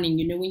get sworn in.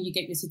 You know, when you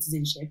get your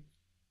citizenship,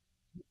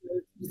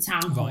 the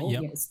town hall. Right,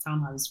 yep. Yeah, it's town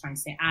hall I was trying to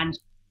say. And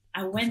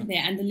I went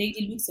there and the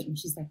lady looks at me.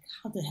 She's like,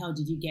 how the hell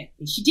did you get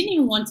this? She didn't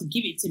even want to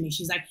give it to me.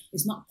 She's like,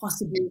 it's not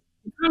possible. You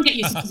can't get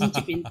your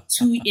citizenship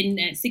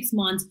in 6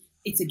 months.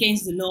 It's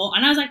against the law.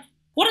 And I was like,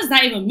 what does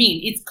that even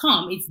mean? It's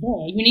come, it's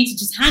there. You need to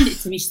just hand it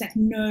to me. She's like,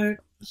 no.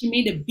 She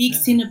made a big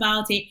scene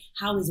about it.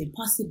 How is it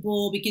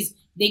possible? Because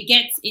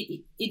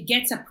it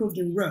gets approved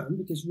in Rome,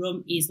 because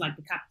Rome is like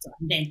the capital.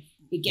 And then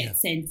it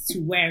gets sent to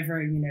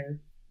wherever, you know,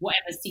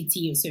 whatever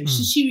city or so.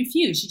 She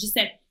refused. She just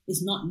said,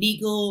 it's not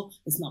legal.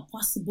 It's not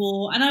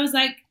possible. And I was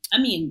like, I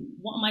mean,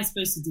 what am I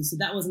supposed to do? So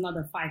that was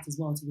another fight as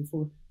well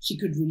before she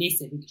could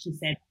release it, because she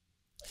said.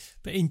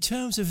 But in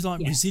terms of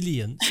like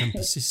resilience and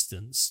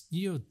persistence,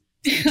 you're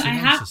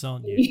tenacious,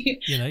 aren't you?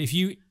 You know,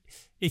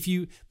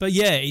 but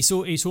yeah,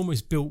 it's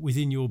almost built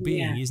within your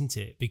being, isn't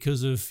it?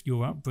 Because of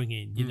your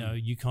upbringing, you know,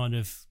 you kind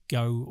of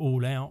go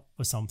all out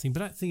for something.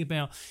 But that thing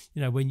about,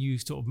 you know, when you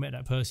sort of met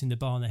that person in the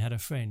bar and they had a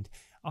friend,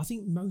 I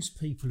think most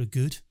people are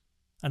good.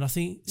 And I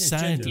think,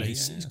 sadly,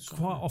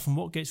 quite often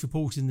what gets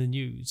reported in the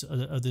news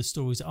are the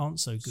stories that aren't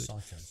so good.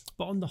 Psycho.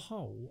 But on the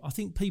whole, I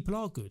think people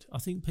are good. I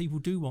think people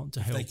do want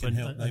to help. They can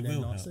help. They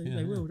will help.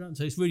 They will, don't they?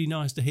 So it's really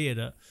nice to hear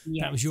that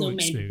that was your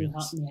experience. So many people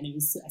helped me, and it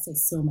was, I said,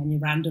 so many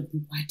random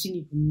people I didn't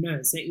even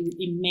know. So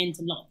it meant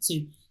a lot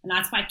too. And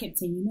that's why I kept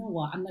saying, you know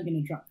what, I'm not going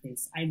to drop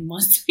this. I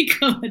must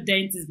become a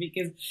dentist,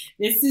 because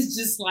this is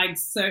just like,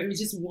 so it was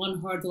just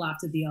one hurdle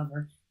after the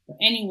other. But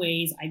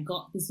anyways, I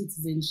got the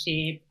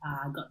citizenship,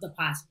 got the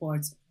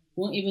passport.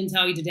 Won't even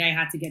tell you the day I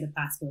had to get a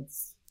passport.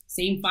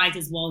 Same fight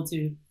as well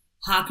to,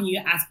 how can you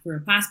ask for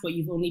a passport?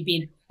 You've only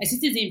been a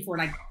citizen for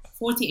like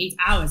 48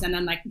 hours. And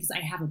I'm like, because I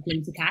have a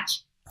plane to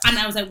catch. And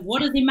I was like,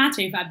 what does it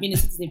matter if I've been a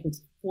citizen for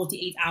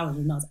 48 hours or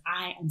not?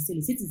 I am still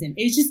a citizen.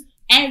 It's just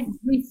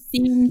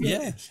everything.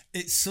 Yeah,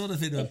 it's sort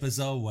of in a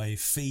bizarre way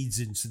feeds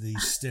into the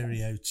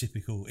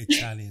stereotypical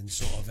Italian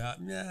sort of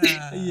we'll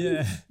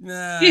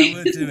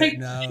do it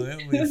now,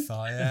 it'll be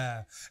fine.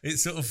 Yeah, it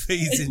sort of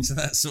feeds into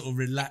that sort of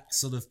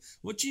relaxed sort of.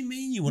 What do you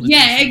mean you want to?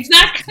 Yeah,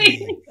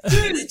 exactly.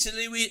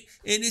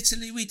 In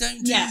Italy we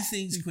don't do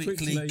things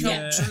quickly.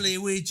 Culturally,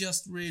 we're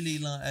just really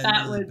like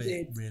a little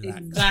bit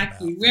relaxed.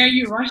 Exactly. Where are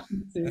you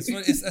rushing to?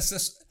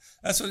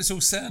 That's what it's all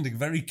sounding,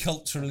 very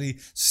culturally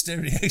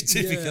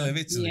stereotypical of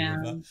Italy. Yeah.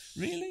 But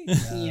really? No,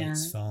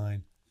 it's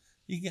fine.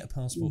 You can get a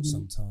passport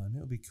sometime.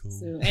 It'll be cool.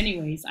 So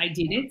anyways, I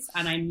did it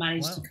and I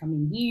managed to come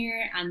in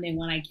here. And then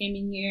when I came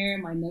in here,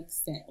 my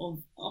next set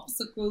of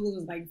obstacles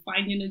was like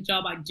finding a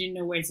job. I didn't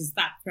know where to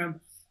start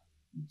from,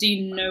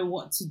 didn't know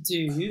what to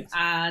do.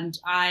 And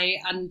I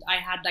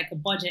had like a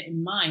budget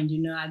in mind,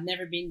 you know. I'd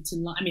never been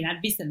to,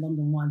 I'd visited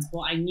London once, but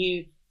I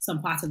knew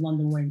some parts of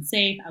London weren't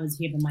safe. I was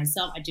here by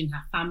myself. I didn't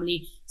have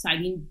family. So I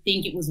didn't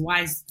think it was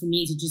wise for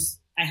me to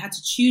I had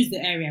to choose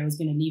the area I was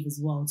going to leave as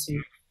well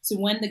too. So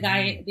when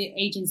the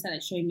agent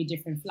started showing me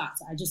different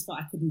flats, I just thought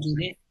I couldn't do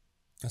this.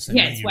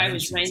 It's where I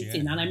was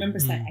renting. And I remember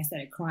I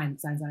started crying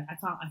because I was like,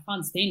 I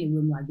can't stay in a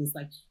room like this.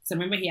 Like, so I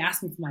remember he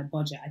asked me for my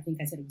budget. I think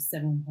I said it was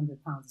 £700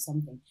 or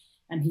something.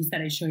 And he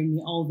started showing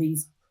me all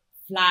these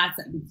flats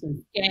that looked so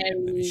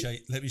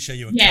scary. Let me show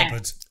you a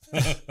cupboard.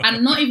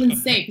 And not even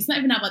safe. It's not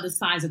even about the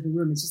size of the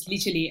room. It's just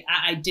literally,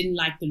 I didn't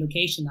like the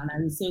location and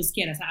I was so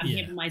scared. I said, I'm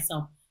here for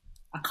myself.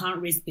 I can't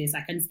risk this.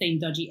 I can stay in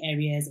dodgy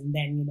areas and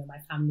then, you know, my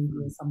family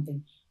or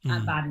something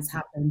bad has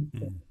happened.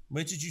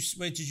 Where did you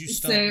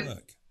start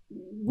work?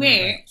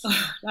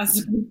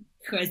 That's a good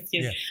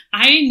question. Yeah.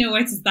 I didn't know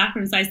where to start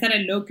from, so I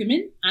started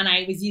locuming and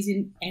I was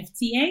using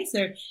FTA.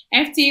 So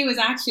FTA was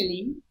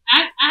actually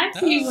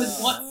was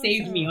what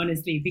saved me,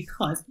 honestly,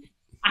 because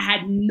I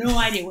had no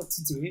idea what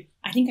to do.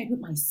 I think I put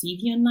my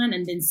CV online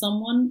and then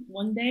someone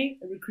one day,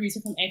 a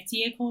recruiter from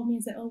FTA called me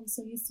and said, "Oh,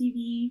 so your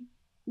CV,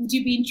 would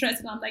you be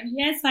interested?" I'm like,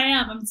 "Yes, I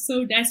am. I'm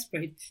so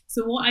desperate."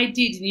 So what I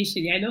did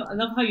initially, I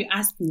love how you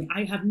asked me.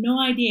 I have no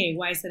idea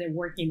why I started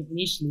working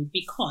initially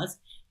because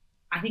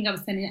I think I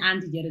was telling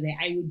Andy the other day,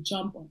 I would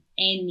jump on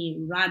any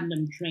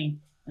random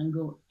train and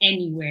go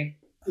anywhere.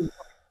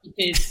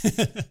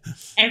 Because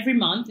every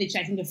month, which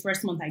I think the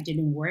first month I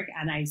didn't work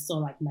and I saw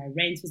like my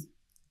rent was,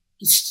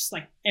 it's just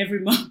like every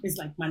month is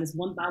like minus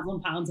 £1,000 or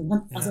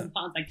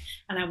 £1,000, like,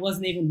 and I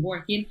wasn't even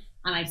working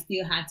and I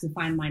still had to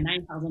find my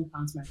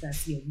 £9,000 my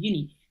first year of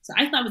uni. So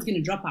I thought I was going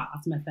to drop out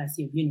after my first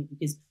year of uni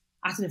because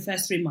after the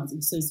first 3 months, it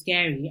was so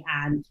scary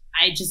and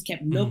I just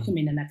kept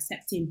locuming and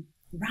accepting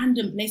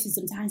random places.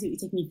 Sometimes it would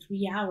take me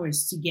 3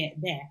 hours to get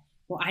there.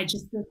 But I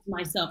just thought to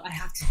myself, I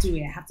have to do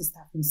it. I have to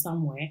start from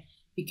somewhere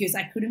because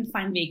I couldn't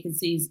find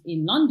vacancies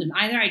in London.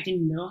 Either I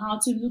didn't know how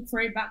to look for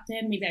it back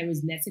then. Maybe I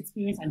was less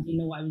experienced. I didn't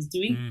know what I was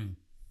doing.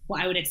 But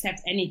I would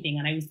accept anything.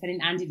 And I was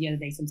telling Andy the other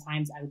day,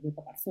 sometimes I would wake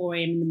up at 4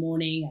 a.m. in the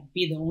morning. I'd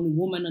be the only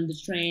woman on the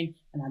train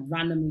and I'd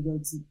randomly go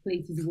to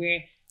places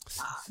where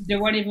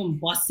there weren't even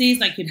buses.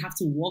 Like you'd have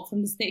to walk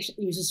from the station.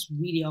 It was just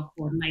really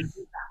awkward. And I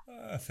did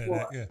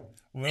that.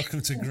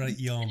 Welcome to Great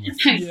Yarmouth.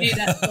 I did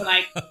that for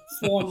like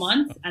 4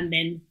 months. And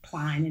then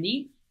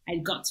finally, I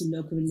got to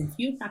locum in a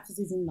few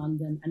practices in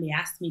London and they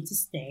asked me to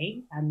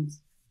stay. And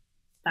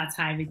that's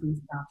how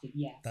everything started.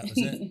 Yeah. That was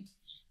it.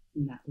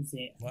 And that was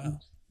it. Wow.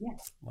 Yeah.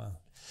 Wow.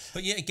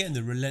 But yet again,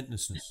 the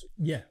relentlessness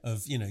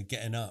of, you know,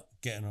 getting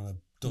on a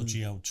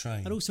dodgy old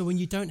train. And also when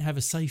you don't have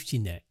a safety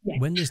net,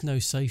 when there's no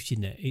safety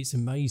net, it's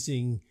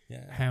amazing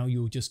how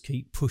you'll just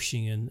keep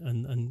pushing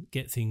and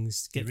get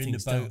things You're things in the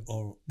boat done.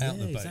 or out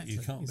the boat. Exactly,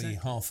 You can't be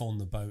half on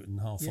the boat and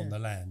half on the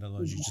land,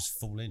 otherwise you just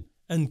fall in.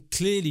 And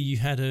clearly you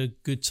had a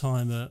good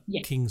time at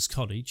King's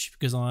College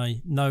because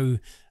I know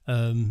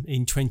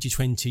in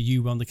 2020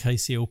 you won the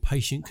KCL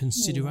Patient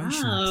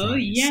Consideration Prize.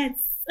 Yes.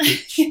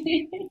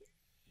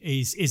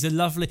 Is a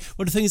lovely.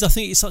 Well, the thing is, I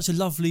think it's such a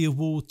lovely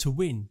award to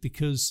win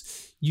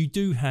because you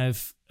do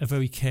have a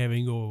very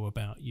caring aura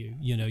about you.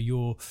 You know,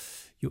 you're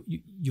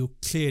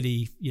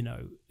clearly, you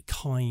know,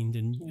 kind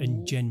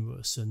and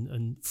generous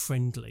and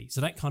friendly. So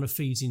that kind of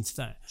feeds into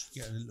that.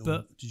 Did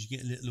you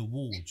get a little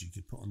award you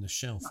could put on the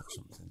shelf or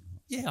something?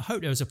 Yeah, I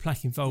hope there was a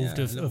plaque involved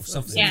of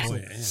something.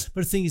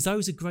 But the thing is,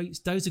 those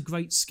are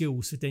great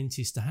skills for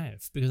dentists to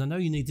have because I know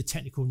you need the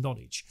technical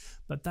knowledge,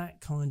 but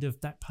that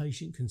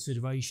patient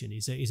consideration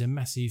is a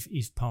massive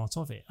part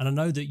of it. And I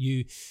know that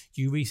you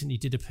recently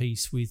did a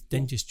piece with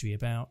Dentistry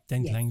about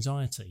dental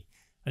anxiety,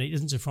 and it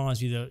doesn't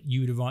surprise me that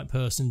you were the right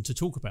person to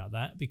talk about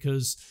that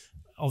because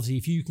obviously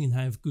if you can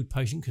have good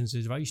patient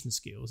consideration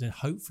skills, then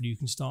hopefully you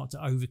can start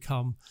to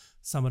overcome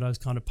some of those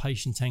kind of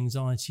patient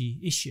anxiety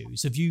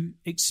issues. Have you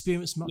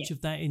experienced much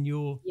of that in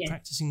your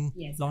practicing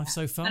life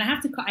so far? And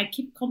I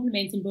keep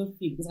complimenting both of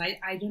you because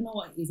I don't know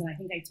what it is, and I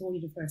think I told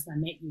you the first time I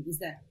met you, is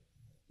that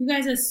you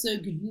guys are so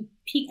good. You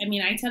pick,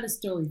 I tell a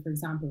story, for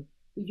example,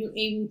 but you're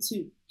able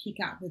to pick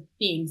out the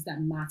things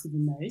that matter the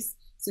most.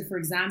 So for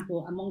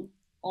example, among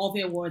all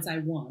the awards I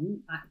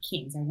won at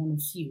King's, I won a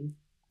few.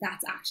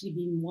 That's actually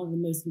been one of the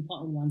most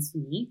important ones for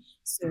me.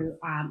 So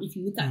if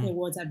you look at the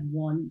awards I've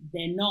won,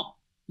 they're not,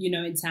 you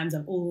know, in terms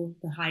of,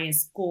 the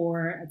highest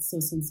score at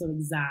so-and-so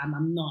exam.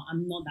 I'm not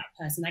that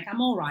person. Like,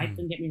 I'm all right,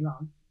 don't get me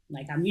wrong.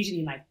 Like, I'm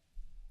usually like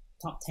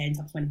top 10,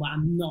 top 20, but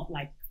I'm not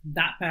like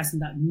that person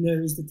that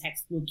knows the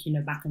textbook, you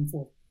know, back and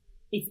forth.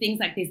 It's things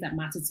like this that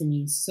matter to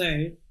me.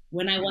 So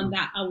when I won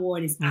that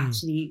award, it's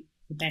actually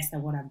the best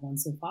award I've won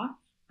so far.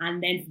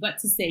 And then forgot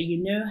to say,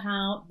 you know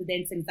how the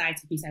dental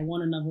anxiety piece, I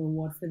won another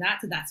award for that.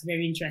 So that's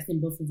very interesting.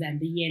 Both of them,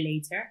 the year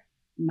later,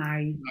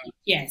 married.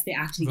 Yes, they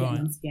actually get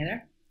on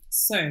together.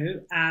 So,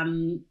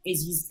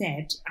 as you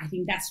said, I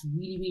think that's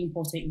really, really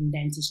important in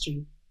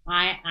dentistry.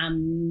 I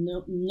am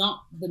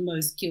not the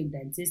most skilled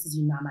dentist, as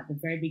you know, I'm at the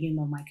very beginning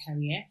of my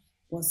career.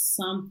 But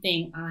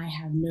something I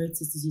have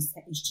noticed, as you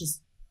said, is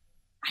just,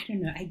 I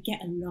don't know, I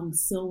get along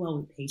so well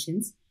with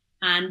patients.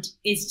 And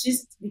it's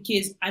just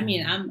because, I'm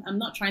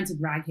not trying to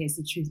brag here, it's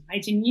the truth. I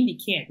genuinely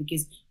care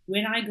because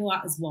when I go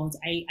out as well,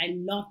 I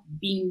love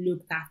being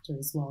looked after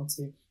as well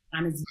too.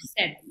 And as you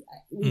said,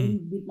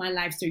 with my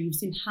life story, you've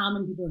seen how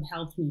many people have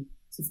helped me.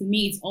 So for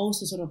me, it's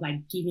also sort of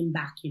like giving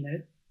back, you know,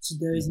 to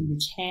those in the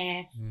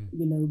chair,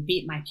 you know, be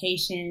it my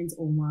patients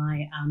or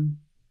my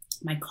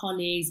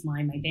colleagues,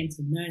 my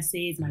dental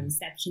nurses, my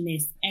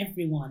receptionists,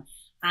 everyone.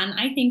 And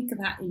I think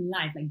that in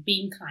life, like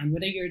being kind,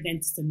 whether you're a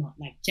dentist or not,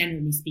 like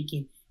generally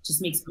speaking,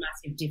 just makes a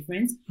massive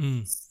difference.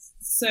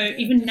 So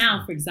even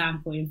now, for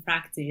example, in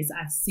practice,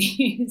 I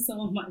see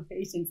some of my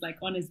patients, like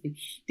honestly,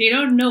 they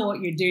don't know what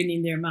you're doing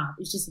in their mouth.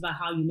 It's just about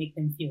how you make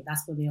them feel.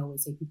 That's what they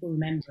always say. People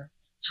remember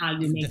how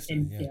you make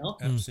them feel.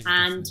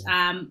 And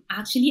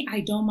actually,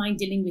 I don't mind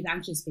dealing with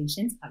anxious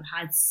patients. I've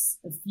had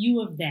a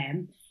few of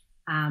them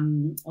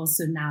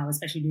also now,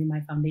 especially during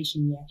my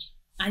foundation year.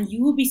 And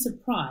you will be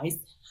surprised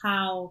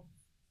how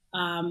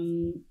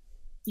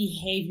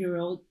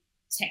behavioral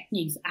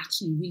techniques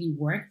actually really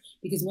work,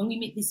 because when we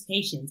meet these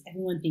patients,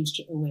 everyone thinks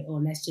straight away,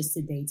 oh, let's just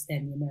sedate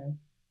them, you know,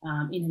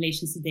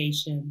 inhalation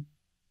sedation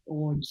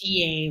or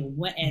GA or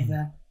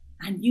whatever.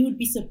 And you would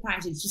be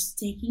surprised. It's just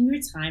taking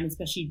your time,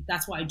 especially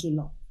that's what I do a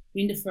lot.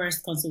 During the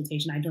first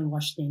consultation, I don't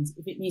rush things.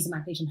 If it means my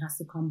patient has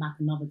to come back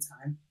another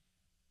time,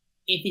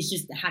 if it's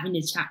just having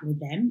a chat with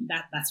them,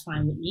 that's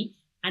fine with me.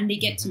 And they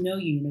get to know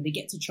you, you know, they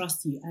get to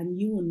trust you, and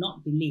you will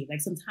not believe.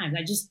 Like sometimes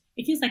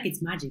it feels like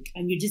it's magic,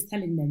 and you're just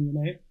telling them, you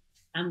know,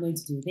 I'm going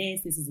to do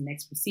this. This is the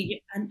next procedure,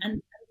 and they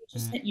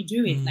just let you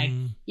do it. Like,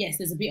 yes,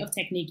 there's a bit of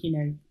technique, you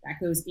know,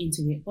 that goes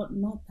into it, but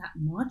not that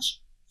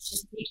much. It's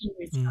just taking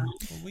your time.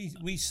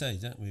 Well, we say,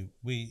 don't we?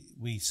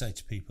 We say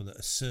to people that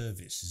a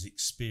service is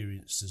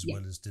experienced as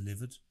well as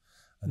delivered,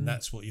 and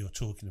that's what you're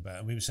talking about.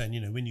 And we were saying,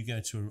 you know, when you go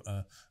to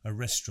a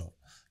restaurant,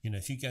 you know,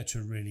 if you go to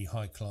a really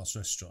high class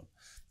restaurant,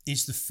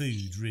 is the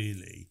food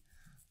really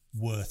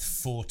worth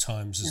 4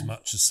 times as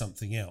much as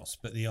something else?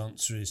 But the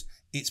answer is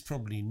it's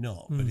probably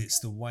not, but it's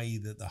the way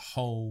that the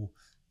whole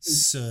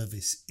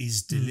service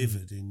is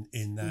delivered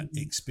in that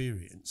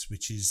experience,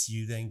 which is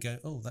you then go,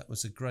 oh, that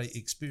was a great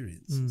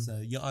experience.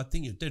 So yeah, I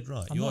think you're dead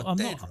right.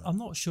 I'm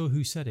not sure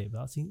who said it,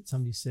 but I think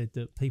somebody said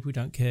that people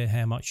don't care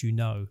how much you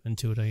know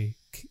until they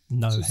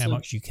know how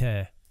much you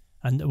care.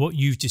 And what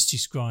you've just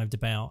described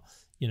about,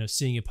 you know,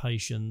 seeing a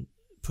patient,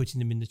 putting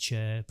them in the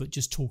chair, but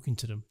just talking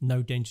to them,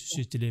 no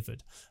dentistry is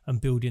delivered, and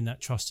building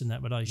that trust and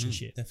that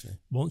relationship. Definitely.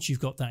 Once you've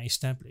got that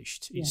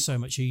established, it's so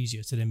much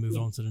easier to then move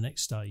on to the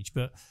next stage.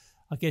 But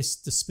I guess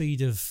the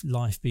speed of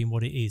life being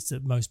what it is,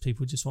 that most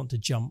people just want to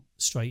jump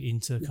straight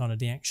into kind of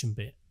the action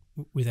bit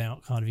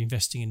without kind of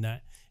investing in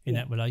that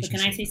relationship.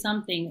 But can I say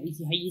something?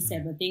 How you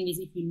said, the thing is,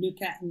 if you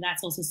look at, and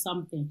that's also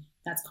something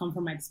that's come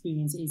from my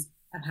experience, is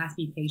I've had to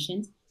be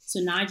patient. So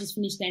now I just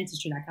finished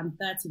dentistry, like I'm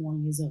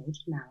 31 years old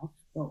now.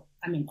 But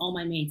I mean, all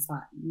my mates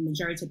are,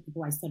 majority of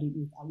people I studied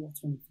with are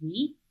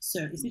 23.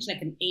 So it's just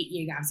like an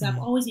 8-year gap. So I've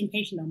always been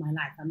patient all my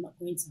life. I'm not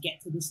going to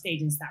get to this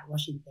stage and start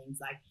rushing things.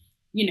 Like,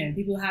 you know,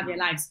 people have their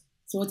lives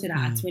sorted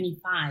out at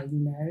 25, you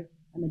know.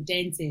 I'm a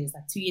dentist,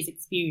 like 2 years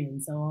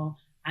experience, or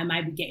I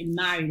might be getting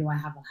married, or I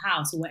have a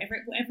house, or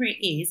whatever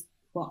it is.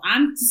 But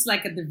I'm just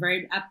like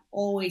I've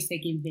always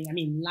taken things. I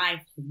mean,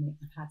 life,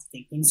 I've had to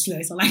take things slow.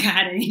 It's not like I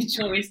had any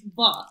choice.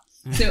 But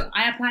so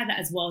I apply that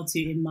as well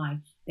too in my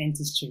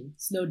dentistry.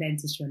 Slow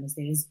dentistry,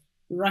 honestly, is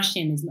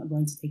rushing is not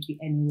going to take you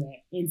anywhere.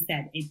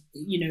 Instead, it,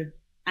 you know,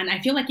 and I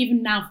feel like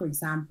even now, for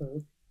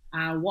example,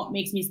 what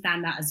makes me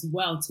stand out as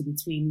well to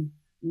between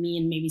me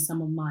and maybe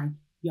some of my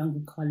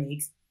younger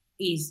colleagues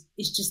is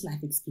it's just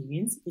life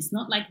experience. It's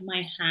not like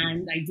my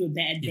hand, I do a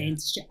better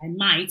dentistry. I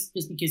might,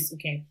 just because,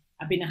 okay,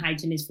 I've been a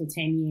hygienist for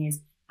 10 years,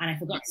 and I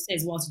forgot to say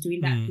as well, so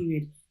during that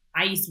period,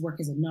 I used to work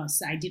as a nurse.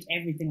 So I did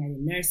everything. I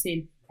did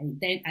nursing,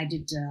 I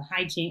did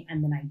hygiene,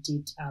 and then I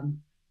did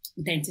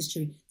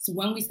dentistry. So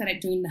when we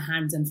started doing the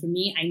hands, and for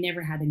me, I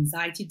never had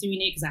anxiety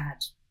doing it because I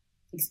had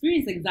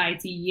experienced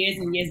anxiety years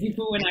and years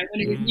before when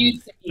it was new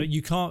to me. But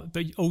you can't,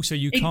 but also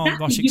you can't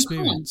rush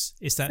experience.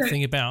 It's that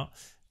thing about,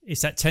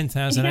 it's that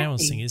 10,000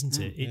 hours thing, isn't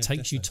it? It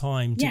takes you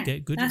time to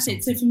get good at something.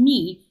 That's it. So for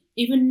me,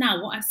 even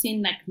now, what I've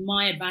seen, like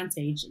my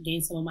advantage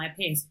against some of my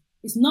peers,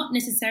 is not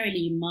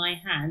necessarily my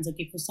hands.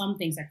 Okay, for some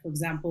things, like for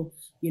example,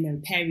 you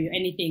know, perio,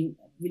 anything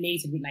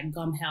related with like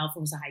gum health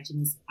or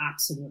hygienist,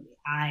 absolutely.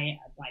 I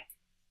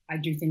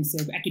do things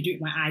so I could do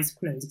it with my eyes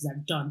closed because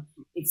I've done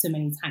it so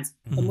many times.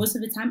 But most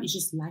of the time, it's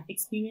just life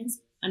experience,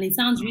 and it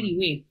sounds really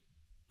weird.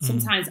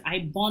 Sometimes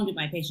I bond with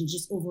my patients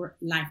just over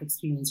life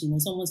experience. You know,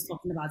 someone's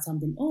talking about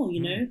something. Oh,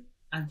 you know,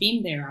 I've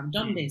been there, I've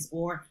done this,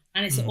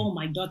 and I say, oh,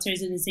 my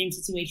daughter's in the same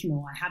situation,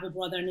 or I have a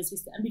brother and a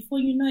sister, and before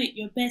you know it,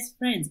 you're best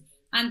friends.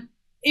 And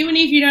even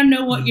if you don't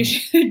know what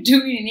you're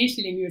doing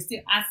initially, you're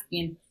still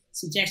asking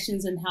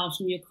suggestions and help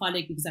from your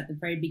colleague, because at the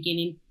very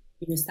beginning,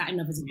 you know, starting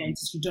off as a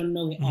dentist, you don't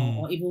know it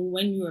all, or even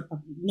when you're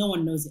no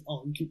one knows it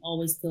all. You can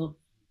always still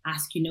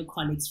ask, you know,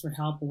 colleagues for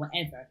help or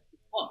whatever.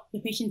 But the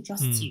patient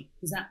trusts you.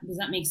 Does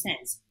that make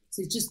sense?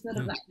 So it's just sort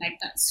of like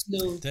that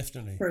slow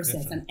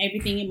process. And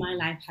everything in my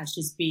life has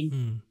just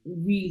been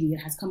really, it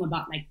has come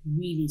about like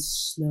really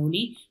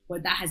slowly,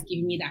 but that has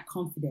given me that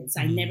confidence.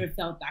 I never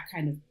felt that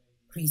kind of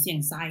crazy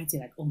anxiety,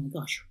 like, oh my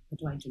gosh, what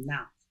do I do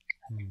now?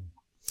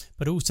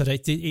 But also,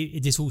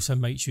 this also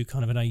makes you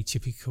kind of an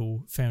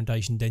atypical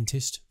foundation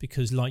dentist,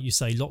 because, like you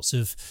say, lots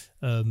of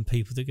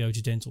people that go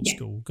to dental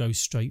school go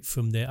straight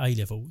from their A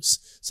levels.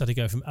 So they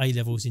go from A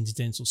levels into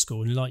dental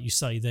school, and like you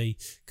say, they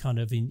kind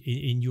of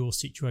in your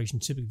situation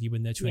typically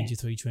when they're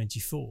 23,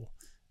 24,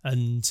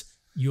 and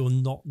you're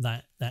not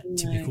that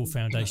typical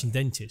foundation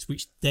dentist,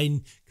 which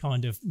then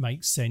kind of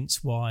makes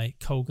sense why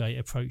Colgate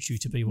approached you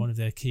to be one of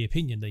their key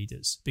opinion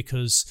leaders,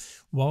 because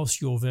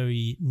whilst you're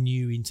very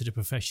new into the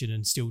profession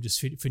and still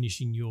just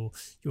finishing your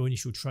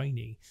initial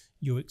training,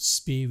 your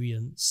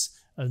experience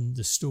and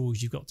the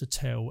stories you've got to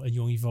tell and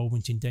your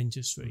involvement in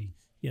dentistry,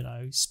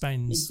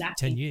 spans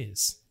 10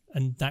 years.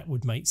 And that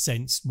would make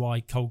sense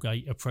why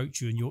Colgate approached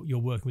you and you're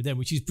working with them,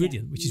 which is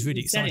brilliant, which is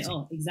really exciting.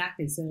 Oh,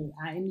 exactly. So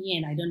in the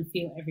end, I don't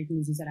feel everything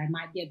as you said. I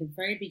might be at the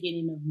very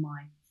beginning of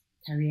my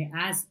career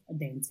as a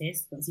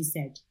dentist, but as you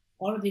said,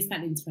 all of this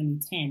started in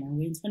 2010 and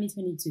we're in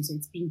 2022. So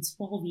it's been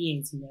 12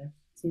 years,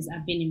 since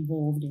I've been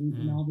involved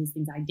in all these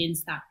things. I didn't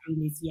start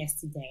doing this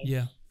yesterday.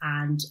 Yeah.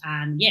 And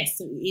yes,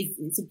 so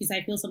it's because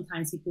I feel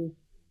sometimes people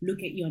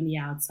look at you on the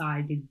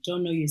outside, they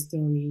don't know your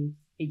story.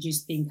 They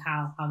just think,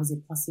 how is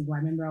it possible? I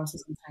remember also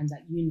sometimes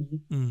at uni,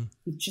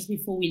 just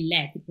before we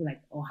left, people were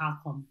like, oh, how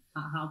come?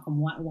 How come?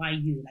 Why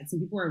you? Like,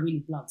 some people were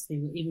really blunt. They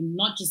would even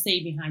not just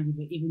say behind you,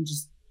 but even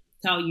just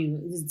tell you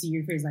to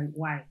your face, like,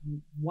 why?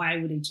 Why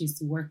would they choose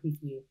to work with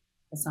you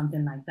or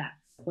something like that?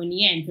 But in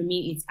the end, for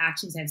me, it's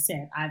actually, as I've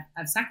said,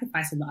 I've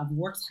sacrificed a lot. I've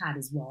worked hard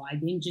as well. I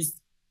didn't just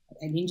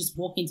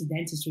walk into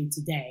dentistry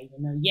today.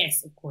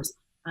 Yes, of course,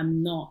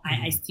 I'm not.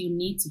 I still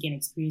need to get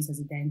experience as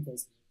a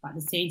dentist. But at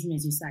the same time,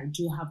 as you said, I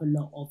do have a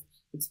lot of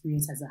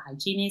experience as a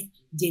hygienist,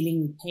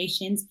 dealing with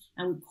patients.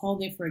 And with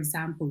Colgate, for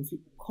example, if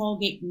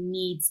Colgate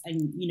needs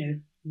and,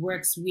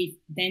 works with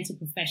dental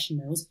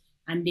professionals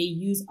and they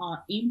use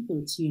our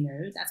input,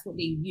 that's what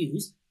they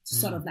use to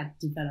sort of like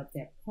develop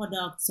their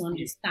products, to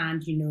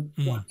understand,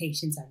 what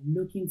patients are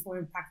looking for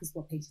in practice,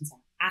 what patients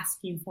are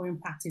asking for in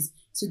practice.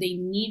 So they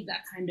need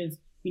that kind of,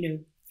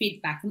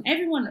 feedback from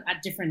everyone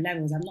at different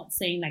levels. I'm not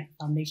saying like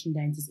foundation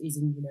dentist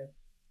isn't,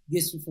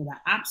 useful for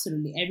that.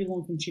 Absolutely.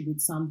 Everyone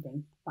contributes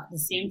something. But at the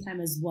same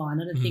time as well,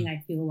 another thing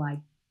I feel like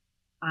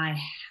I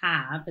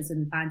have as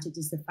an advantage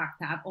is the fact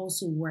that I've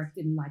also worked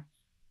in like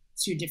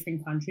 2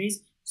 different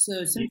countries.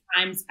 So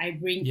sometimes I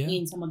bring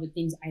in some of the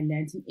things I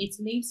learned in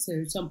Italy.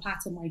 So some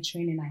parts of my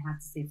training, I have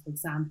to say, for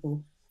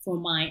example, for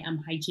my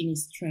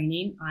hygienist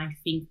training, I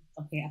think,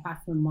 okay, apart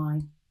from my,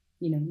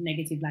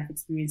 negative life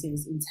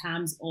experiences, in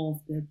terms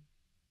of the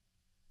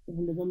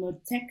more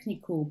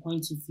technical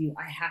point of view,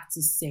 I have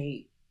to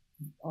say,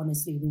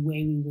 honestly, the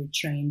way we were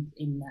trained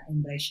in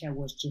Brescia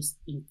was just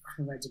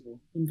incredible.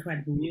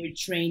 We were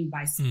trained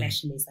by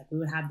specialists. Like, we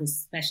would have the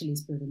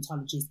specialist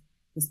periodontologists.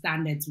 The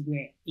standards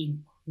were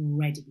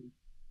incredibly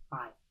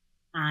high.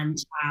 And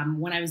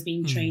when I was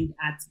being trained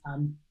at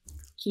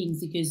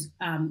King's, because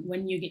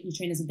when you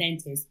trained as a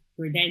dentist,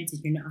 you're a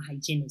dentist, you're not a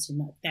hygienist, you're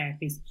not a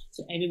therapist.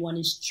 So everyone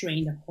is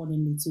trained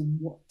accordingly to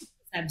what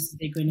services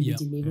they're going to be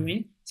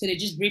delivering. So they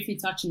just briefly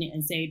touch on it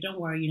and say, don't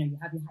worry, you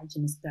have your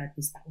hygienist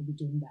therapist that will be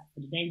doing that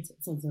for the dentist,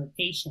 for the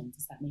patient.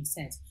 Does that make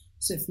sense?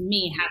 So for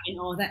me, having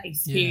all that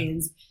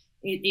experience,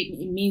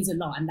 it means a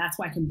lot. And that's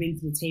what I can bring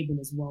to the table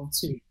as well,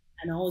 too.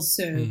 And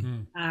also,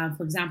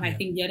 for example, I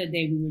think the other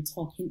day we were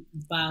talking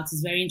about,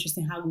 it's very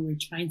interesting how we were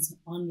trying to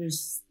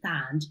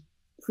understand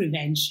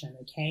prevention,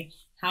 okay?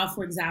 How,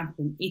 for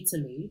example, in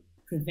Italy,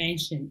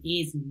 prevention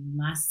is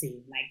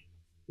massive. Like,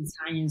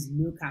 Italians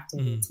look after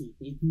their teeth.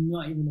 It's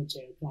not even a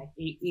joke. Like,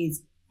 it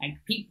is, like,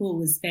 people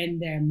will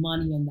spend their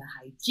money on the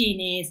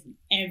hygienist and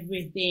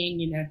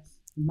everything, no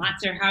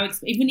matter how,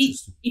 even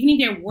if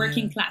they're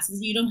working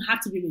classes, you don't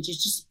have to be rich.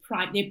 It's just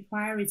they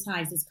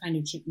prioritize this kind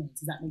of treatment.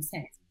 Does that make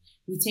sense?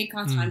 We take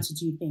our time to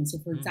do things. So,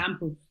 for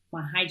example,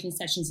 my hygiene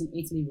sessions in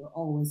Italy were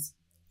always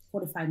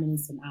 45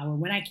 minutes to an hour.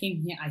 When I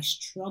came here, I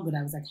struggled.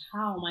 I was like,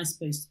 how am I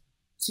supposed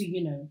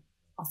to,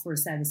 offer a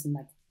service in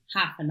like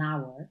half an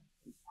hour?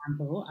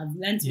 I've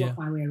learned to work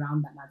my way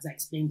around that now, as I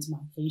explain to my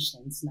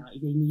patients now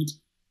if they need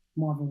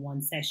more than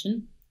one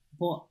session.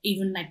 But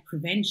even like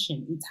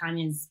prevention,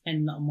 Italians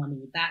spend a lot of money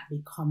with that.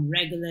 They come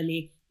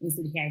regularly.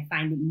 Instead here, I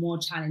find it more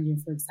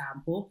challenging. For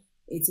example,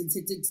 it's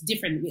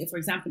different. For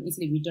example, in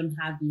Italy, we don't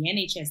have the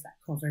NHS that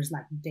covers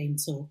like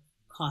dental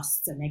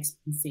costs and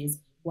expenses,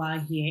 while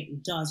here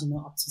it does,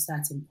 up to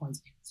certain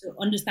points. So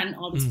understanding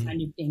all these kind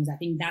of things, I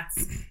think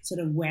that's sort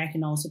of where I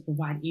can also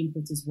provide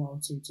input as well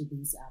to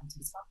these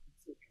companies.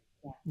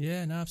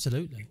 Yeah, no,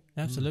 absolutely.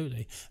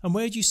 And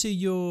where do you see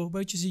your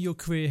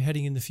career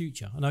heading in the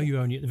future? I know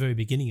you're only at the very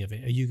beginning of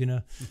it. Are you going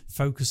to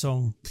focus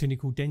on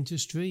clinical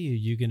dentistry? Are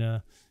you going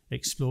to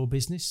explore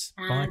business,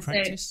 buy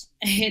practice?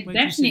 So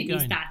definitely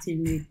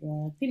starting with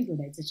clinical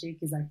dentistry,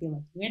 because I feel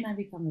like when I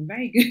become a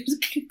very good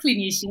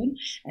clinician,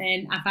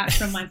 and apart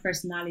from my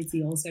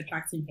personality also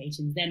attracting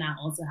patients, then I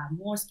also have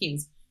more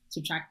skills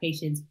to attract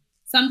patients.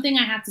 Something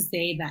I have to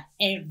say that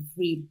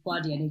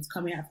everybody, and it's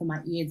coming out from my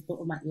ears, both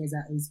of my ears,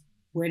 is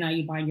when are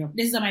you buying your,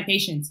 this is my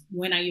patients,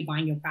 when are you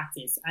buying your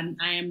practice? And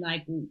I am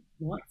like,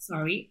 what?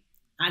 Sorry.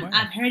 And Wow.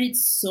 I've heard it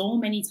so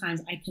many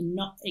times. I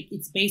cannot,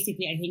 it's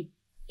basically, I think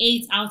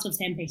 8 out of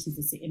 10 patients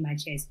that sit in my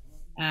chairs.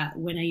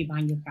 When are you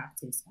buying your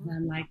practice? And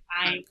I'm like,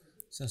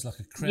 Sounds like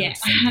a yeah.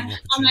 crowdfunding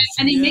I'm opportunity. like,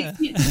 and it Yeah. makes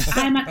me,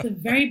 I'm at the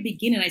very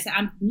beginning. I said,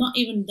 I'm not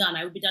even done.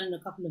 I will be done in a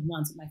couple of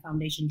months with my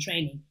foundation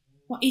training.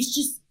 But it's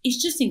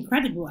just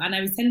incredible. And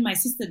I was telling my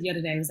sister the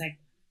other day, I was like,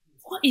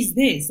 what is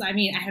this? I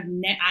mean, I have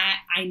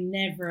I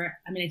never,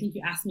 I mean, I think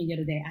you asked me the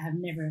other day, I have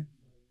never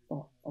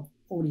thought of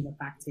owning a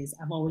practice.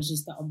 I've always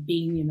just thought of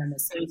being an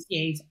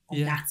associate,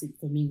 and Yeah. that's it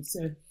for me.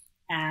 So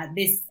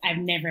this, I've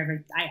never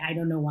ever, I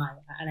don't know why,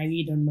 and I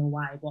really don't know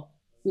why, but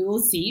we will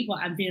see. But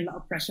I'm feeling a lot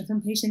of pressure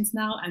from patients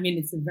now. I mean,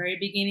 it's the very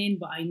beginning,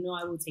 but I know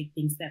I will take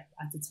things step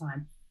at a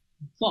time.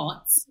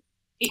 But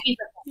it is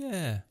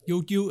Yeah,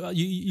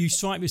 you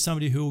strike me as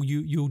somebody who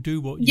you'll do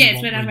what you yes,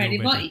 want when I'm ready.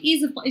 you're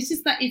But it's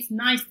just that it's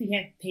nice to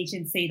hear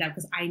patients say that,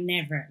 because I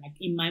never, like,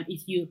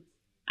 if you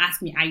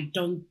ask me, I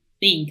don't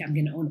think I'm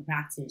going to own a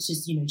practice.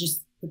 Just,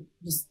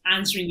 just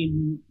answering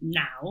you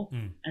now,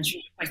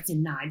 answering your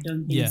question now, I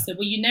don't think Yeah. so.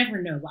 But you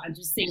never know. But I'm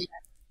just saying that.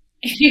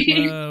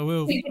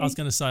 Well, I was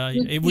going to say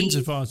it wouldn't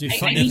surprise me.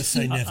 If I Never need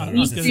say to- never. I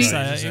was is going it? to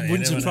Sorry, say it you wouldn't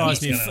never know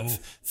surprise me what's if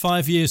gonna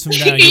 5 years from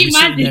now you'll be sitting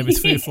there Imagine.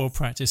 with 3 or 4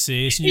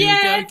 practices and you'll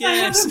Yes, go, I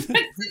have yes. a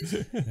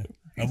practice.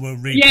 And we'll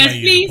replay Yes,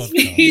 you please, the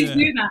podcast. please Yeah.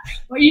 do that.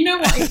 But you know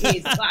what it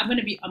is. But I'm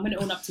gonna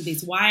own up to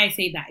this. Why I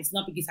say that, it's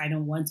not because I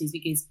don't want to. It's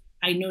because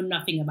I know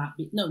nothing about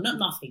it. No, not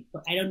nothing,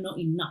 but I don't know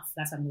enough.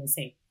 That's what I'm gonna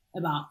say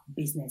about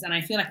business. And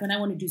I feel like when I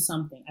want to do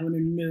something, I want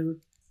to know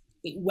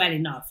it well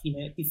enough,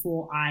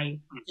 before I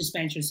just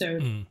venture. So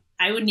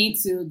I would need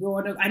to go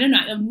on. I don't know.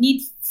 I would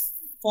need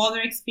further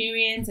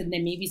experience, and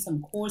then maybe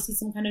some courses,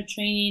 some kind of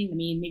training. I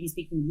mean, maybe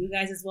speaking to you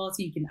guys as well,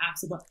 so you can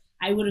ask about.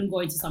 I wouldn't go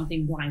into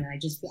something blind. I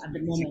just feel at the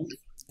moment.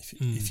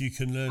 If you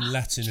can learn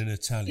Latin and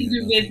Italian,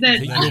 Do I think business.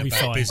 learning You'll be about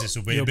fine. business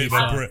will be You'll a bit be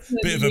of fine.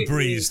 bit of a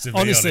breeze. To be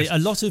Honestly,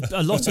 honest.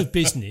 a lot of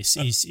business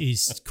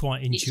is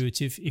quite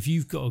intuitive. If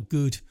you've got a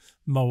good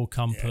moral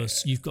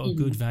compass, you've got a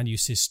good value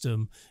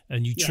system,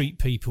 and you treat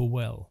people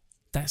well,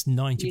 that's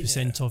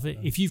 90% of it.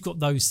 If you've got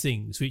those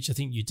things, which I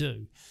think you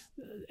do,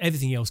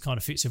 everything else kind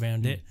of fits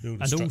around it, build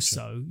a and structure.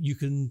 also you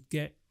can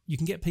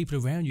get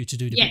people around you to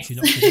do the Yes. bits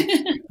you're not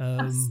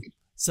good at.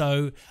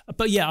 So,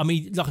 but yeah, I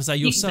mean, like I say,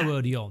 you're so Exactly.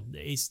 early on.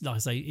 It's like I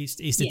say, it's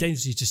the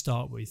density to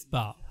start with.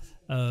 But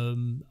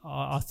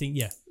I think,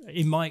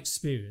 in my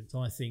experience,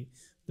 I think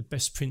the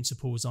best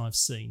principals I've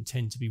seen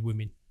tend to be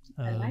women.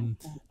 I like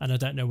that. And I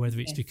don't know whether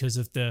it's because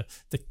of the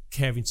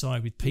caring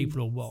side with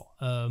people or what.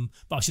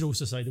 But I should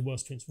also say the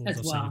worst principals As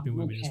I've seen well, have been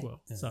women okay. as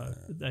well. So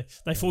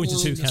they fall into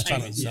two Just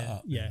categories. balance that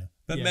up. Yeah.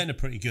 But yeah. men are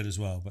pretty good as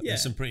well. But Yeah.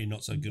 there's some pretty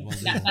not so good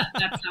ones. That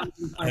There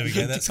sounds we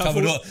go. That's cover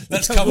covered all- all.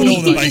 That's cover covered all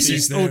all the the bases.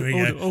 bases. There All we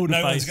the- go. all the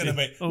No one's bases. going to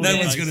be. All No the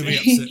one's going to be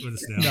bases. upset with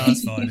us now.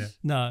 That's fine.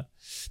 Yeah.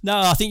 No.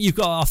 I think you've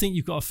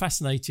got a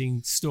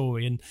fascinating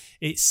story, and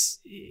it's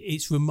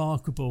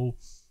remarkable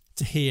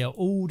to hear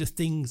all the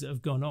things that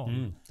have gone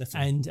on,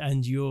 definitely.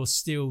 and you're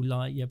still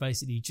like you're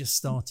basically just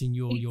starting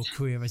your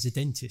career as a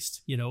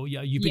dentist.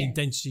 You've been in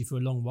dentistry for a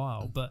long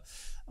while, but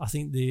I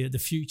think the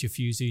future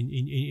for you is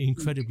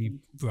incredibly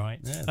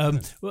bright. Yeah,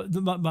 Well,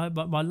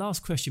 my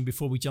last question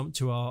before we jump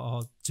to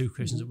our two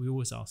questions that we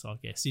always ask our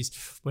guests is: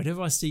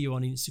 whenever I see you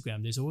on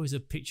Instagram, there's always a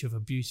picture of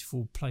a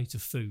beautiful plate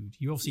of food.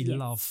 You obviously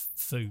love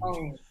food.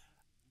 Oh,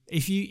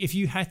 If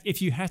you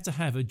had to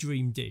have a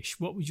dream dish,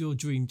 what would your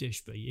dream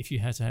dish be? If you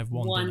had to have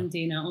one dinner?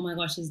 dinner. Oh my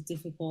gosh, it's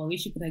difficult. I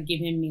wish you could have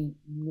given me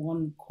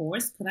one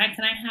course. Can I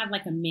have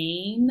like a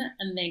main,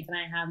 and then can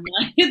I have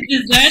my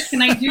dessert?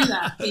 Can I do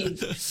that,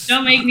 please?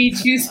 Don't make me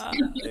choose.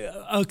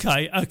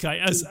 Okay.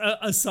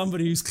 As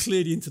somebody who's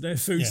clearly into their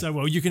food Yeah. so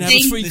well, you can have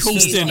Thank a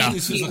 3-course you. dinner.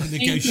 This was like a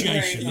Thank you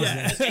very negotiation. much.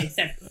 wasn't it?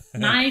 Okay, so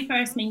my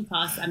first main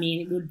course, I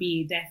mean, it would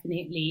be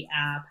definitely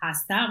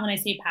pasta. When I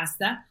say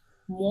pasta,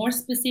 more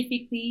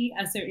specifically,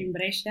 in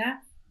Brescia,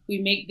 we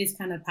make this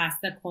kind of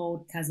pasta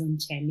called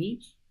casoncelli.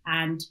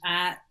 And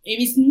it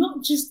is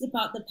not just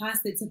about the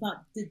pasta, it's about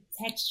the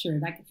texture.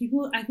 Like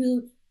people, I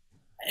feel,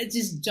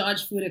 just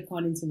judge food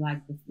according to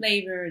like the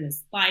flavor, the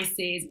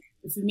spices.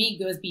 For me,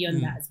 it goes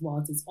beyond that as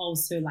well. It's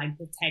also like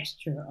the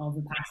texture of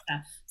the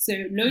pasta. So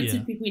loads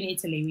of people in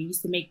Italy, we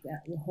used to make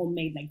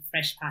homemade like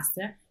fresh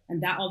pasta.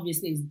 And that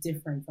obviously is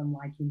different from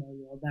like,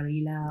 your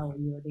Barilla or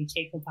your De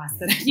Cecco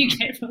pasta that you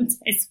get from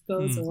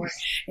Tesco's or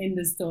in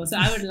the store. So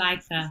I would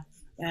like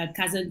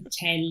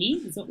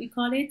casoncelli is what we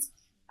call it.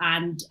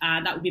 And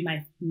that would be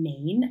my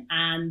main.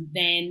 And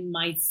then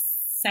my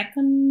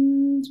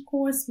second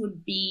course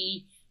would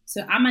be,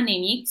 so I'm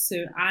anemic.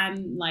 So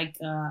I'm like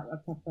a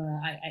proper,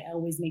 I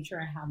always make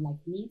sure I have like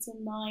meat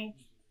in my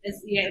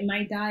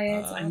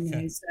diet.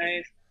 Okay.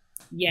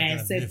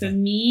 So for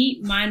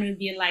me, mine would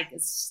be like a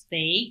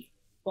steak.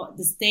 But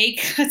the steak,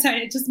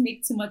 sorry, I just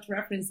make too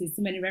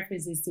many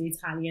references to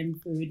Italian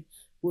food,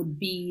 would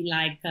be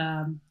like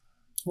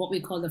what we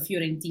call the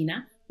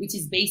Fiorentina, which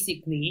is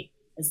basically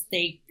a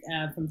steak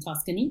from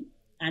Tuscany.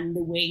 and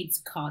the way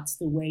it's cut,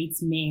 the way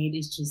it's made,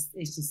 it's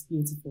just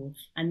beautiful.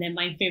 And then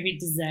my favorite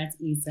dessert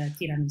is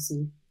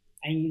tiramisu.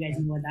 And you guys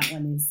know what that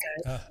one is.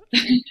 So.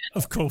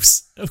 Of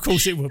course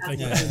it would be.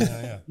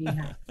 Yeah.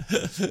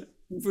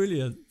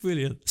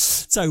 Brilliant.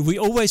 So we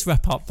always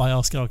wrap up by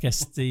asking our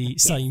guests the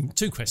same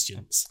two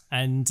questions.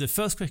 And the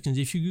first question is,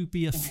 if you could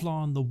be a fly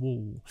on the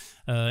wall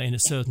in a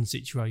certain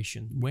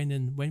situation,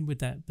 when would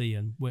that be,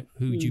 and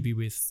who would you be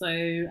with? So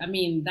I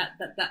mean that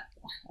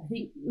I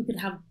think we could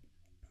have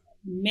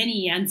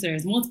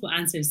multiple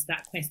answers to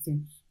that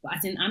question. But I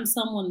think I'm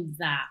someone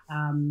that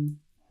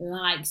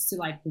likes to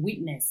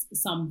witness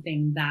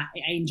something, that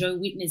I enjoy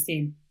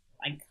witnessing,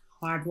 like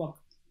hard work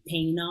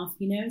paying off,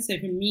 So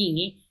for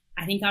me,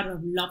 I think I would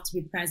have loved to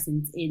be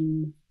present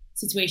in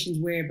situations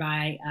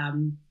whereby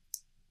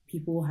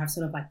people have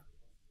sort of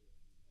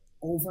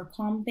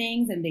overcome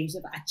things and they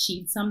sort of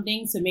achieved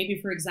something. So maybe,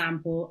 for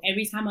example,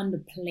 every time on the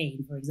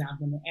plane, on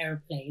the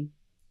airplane,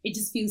 it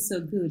just feels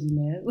so good,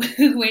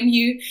 when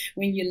you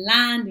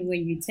land and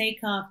when you take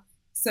off.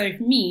 So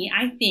for me,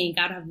 I think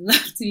I'd have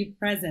loved to be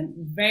present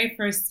the very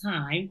first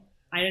time.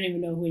 I don't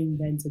even know who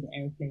invented the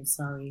airplane,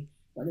 sorry.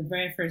 But the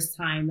very first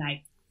time,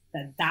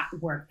 that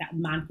worked, that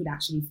man could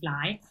actually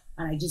fly.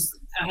 And I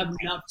have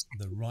loved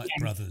the Wright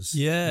brothers.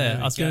 Yeah,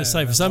 I was going to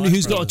say, for somebody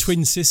who's got a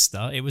twin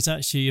sister, it was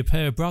actually a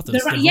pair of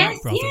brothers. The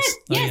Wright brothers.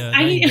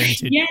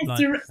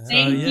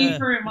 Thank you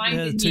for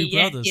reminding two me.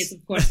 Brothers. Yes,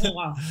 of course. Oh,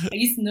 wow. I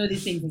used to know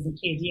these things as a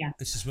kid, yeah.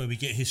 This is where we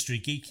get history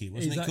geeky,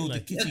 wasn't it called the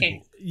Kitty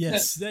Ball?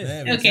 Yes. So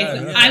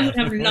I would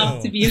have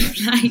loved to be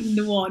flying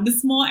the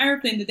small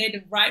airplane the day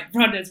the Wright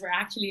brothers were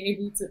actually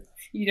able to,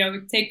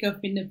 take up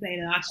in the plane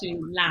and actually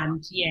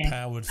land. Yeah.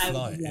 Powered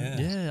flight,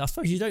 Yeah, I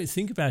suppose you don't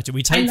think about it.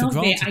 We take for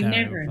granted our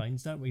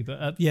airplanes, don't we?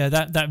 But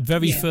that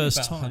very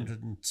first time.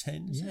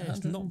 110,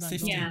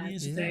 150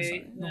 years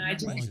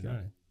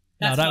ago.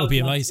 That would be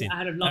amazing. I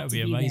would have loved to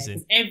be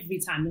amazing. Every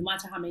time, no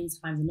matter how many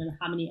times, no matter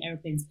how many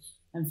airplanes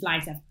and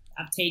flights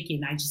I've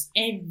taken,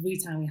 every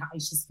time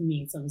it's just, for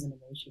me, it's always an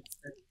emotion.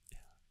 So.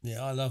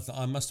 Yeah, I love that.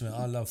 I must admit,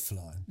 I love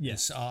flying.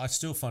 Yes, I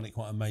still find it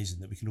quite amazing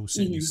that we can all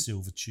sit in this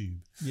silver tube.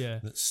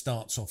 That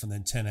starts off, and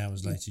then 10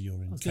 hours later you're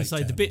in. I was going to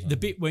say the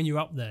bit when you're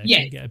up there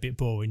can get a bit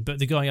boring, but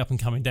the going up and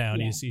coming down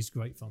is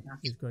great fun.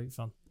 It's great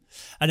fun.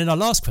 And then our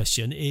last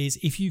question is: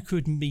 if you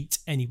could meet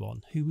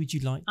anyone, who would you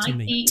like to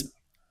meet?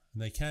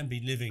 They can be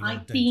living. I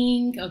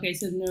think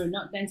so. No,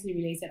 not densely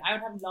related. I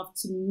would have loved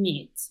to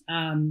meet,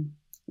 in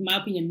my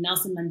opinion,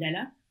 Nelson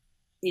Mandela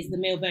is the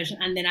male version,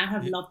 and then I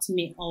have loved to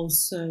meet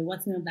also,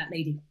 what's the name of that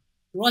lady,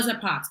 Rosa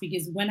Parks,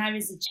 because when I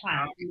was a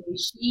child,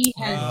 she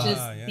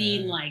has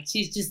been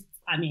she's just,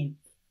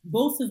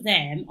 both of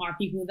them are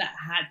people that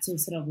had to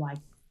sort of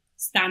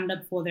stand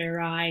up for their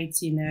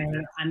rights, I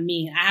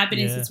have been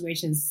in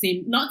situations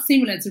not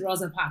similar to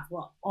Rosa Parks,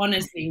 but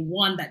honestly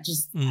one that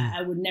just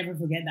I would never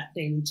forget that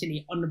day,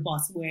 literally on the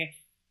bus, where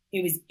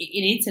it was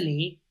in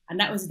Italy, and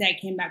that was the day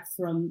I came back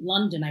from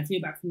London. I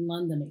flew back from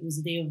London. It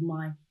was the day of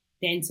my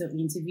dental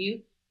interview.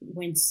 It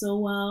went so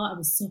well. I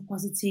was so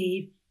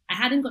positive. I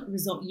hadn't got the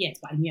result yet,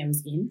 but I knew I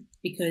was in,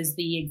 because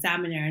the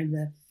examiner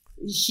and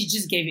she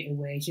just gave it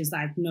away. She was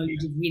like, no, you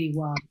did really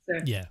well. So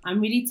I'm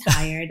really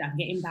tired. I'm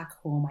getting back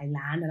home. I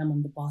land and I'm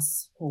on the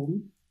bus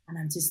home. And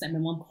I'm just my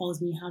mom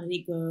calls me, how did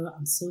it go?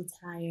 I'm so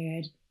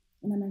tired.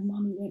 And I'm like,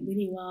 Mom, it went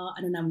really well.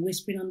 And then I'm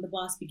whispering on the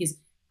bus, because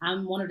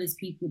I'm one of those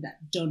people that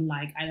I don't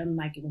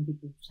like it when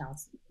people shout on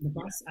the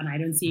bus. And I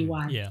don't see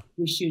why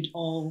we should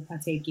all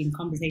partake in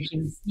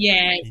conversations.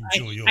 Yeah.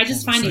 I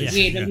just find it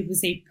weird when people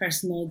say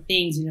personal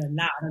things,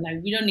 loud.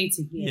 I'm we don't need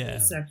to hear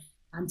this. So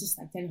I'm just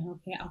telling her,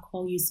 okay, I'll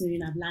call you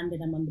soon. I've landed.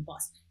 I'm on the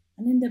bus.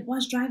 And then the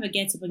bus driver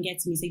gets up and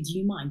gets to me and says, do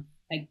you mind?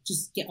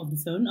 Just get off the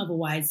phone.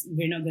 Otherwise,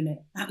 I'm not going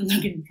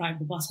to drive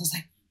the bus. I was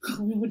like,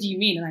 what do you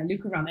mean? And I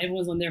look around.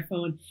 Everyone's on their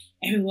phone.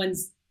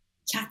 Everyone's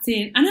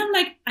chatting. And I'm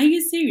like, are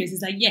you serious?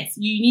 It's like, yes,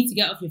 you need to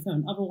get off your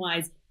phone.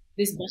 Otherwise,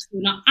 this bus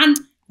will not. And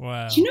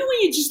wow. Do you know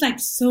when you're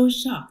just so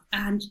shocked?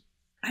 And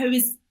I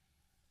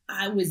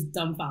was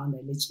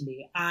dumbfounded,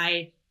 literally.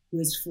 I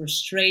was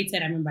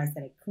frustrated. I remember I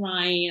started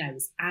crying. I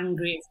was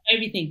angry.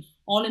 Everything,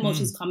 all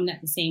emotions coming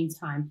at the same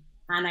time.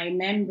 And I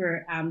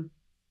remember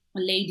a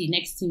lady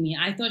next to me.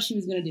 I thought she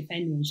was going to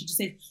defend me, and she just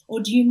said, "Oh,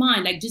 do you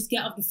mind? Just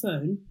get off the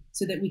phone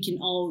so that we can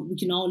all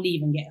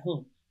leave and get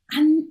home."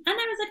 And I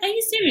was like, "Are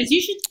you serious?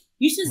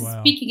 You should wow.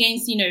 speak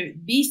against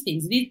these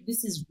things.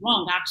 This is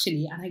wrong,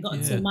 actually." And I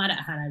got so mad at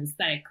her, and I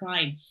started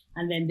crying.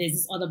 And then there's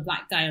this other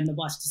black guy on the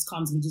bus, just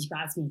comes and just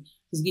grabs me,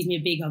 just gives me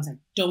a big hug, like,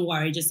 "Don't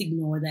worry, just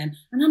ignore them."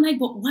 And I'm like,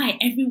 "But why?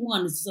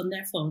 Everyone is just on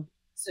their phone."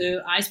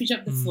 So I switch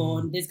up the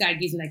phone. This guy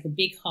gives me a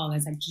big hug. I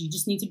was like, "You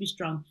just need to be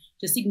strong.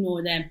 Just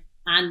ignore them."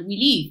 And we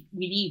leave.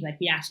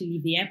 We actually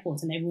leave the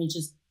airport, and everyone's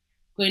just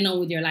going on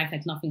with their life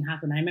like nothing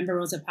happened. I remember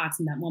Rosa Parks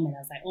in that moment. I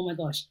was like, oh my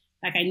gosh.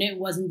 I know it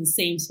wasn't the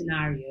same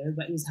scenario,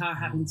 but it was her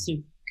having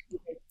to.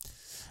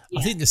 Yeah.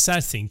 I think the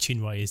sad thing,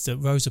 Chinwe, is that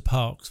Rosa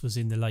Parks was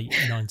in the late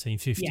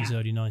 1950s,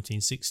 early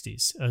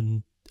 1960s,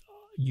 and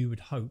you would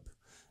hope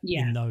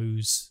in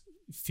those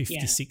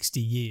 50, 60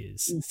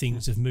 years,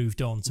 things have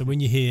moved on. So when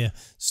you hear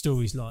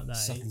stories like that,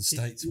 Southern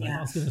States, man.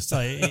 I was going to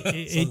say,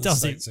 it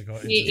does it.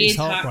 It's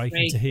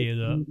heartbreaking to hear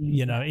that,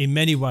 you know, in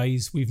many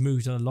ways we've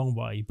moved on a long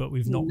way, but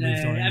we've not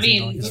moved on.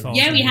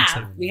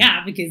 We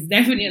have, because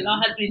definitely a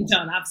lot has been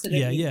done.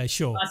 Absolutely. Yeah,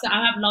 sure. So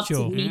I have loved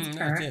to meet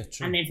her,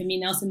 true. and then for me,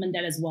 Nelson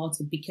Mandela as well,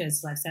 too,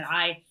 because like I said,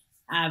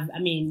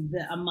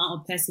 the amount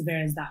of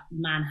perseverance that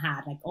man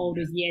had, like all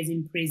those years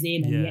in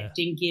prison, and yet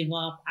didn't give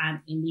up, and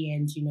in the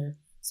end, you know.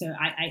 So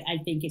I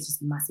think it's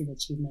just a massive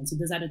achievement. So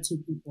those are the two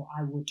people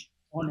I would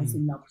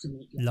honestly love to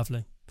meet. Yeah.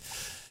 Lovely.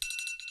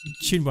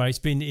 Chinwe, it's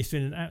been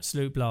an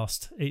absolute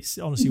blast. It's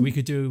honestly, we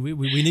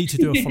need to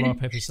do a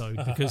follow-up episode,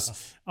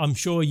 because I'm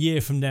sure a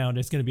year from now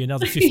there's going to be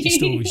another 50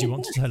 stories you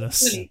want to tell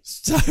us.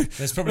 So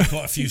there's probably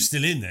quite a few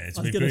still in there,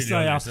 to be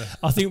brutally honest.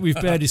 I think we've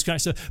barely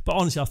scratched it. But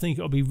honestly, I think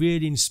it'll be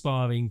really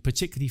inspiring,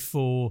 particularly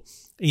for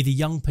either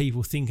young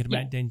people thinking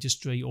about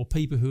dentistry or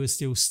people who are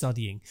still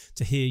studying,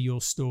 to hear your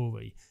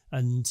story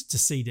and to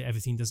see that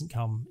everything doesn't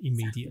come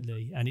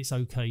immediately, and it's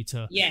okay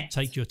to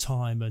take your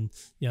time, and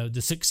you know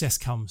the success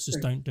comes. Just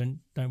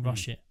don't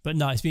rush it. But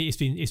no, it's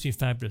been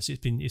fabulous. It's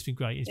been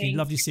great. It's been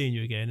lovely seeing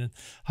you again, and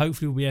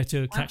hopefully we'll be able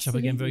to catch up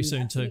again very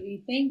soon too.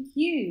 Thank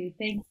you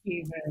very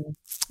much.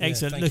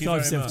 Excellent. Look after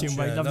yourself,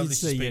 Chinwe. Lovely to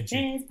see you.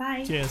 Cheers.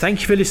 Bye. Cheers.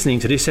 Thank you for listening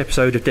to this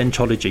episode of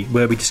Dentology,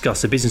 where we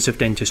discuss the business of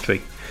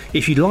dentistry.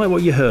 If you like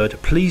what you heard,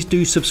 please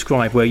do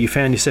subscribe where you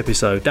found this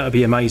episode. That would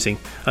be amazing.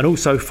 And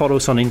also follow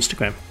us on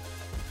Instagram.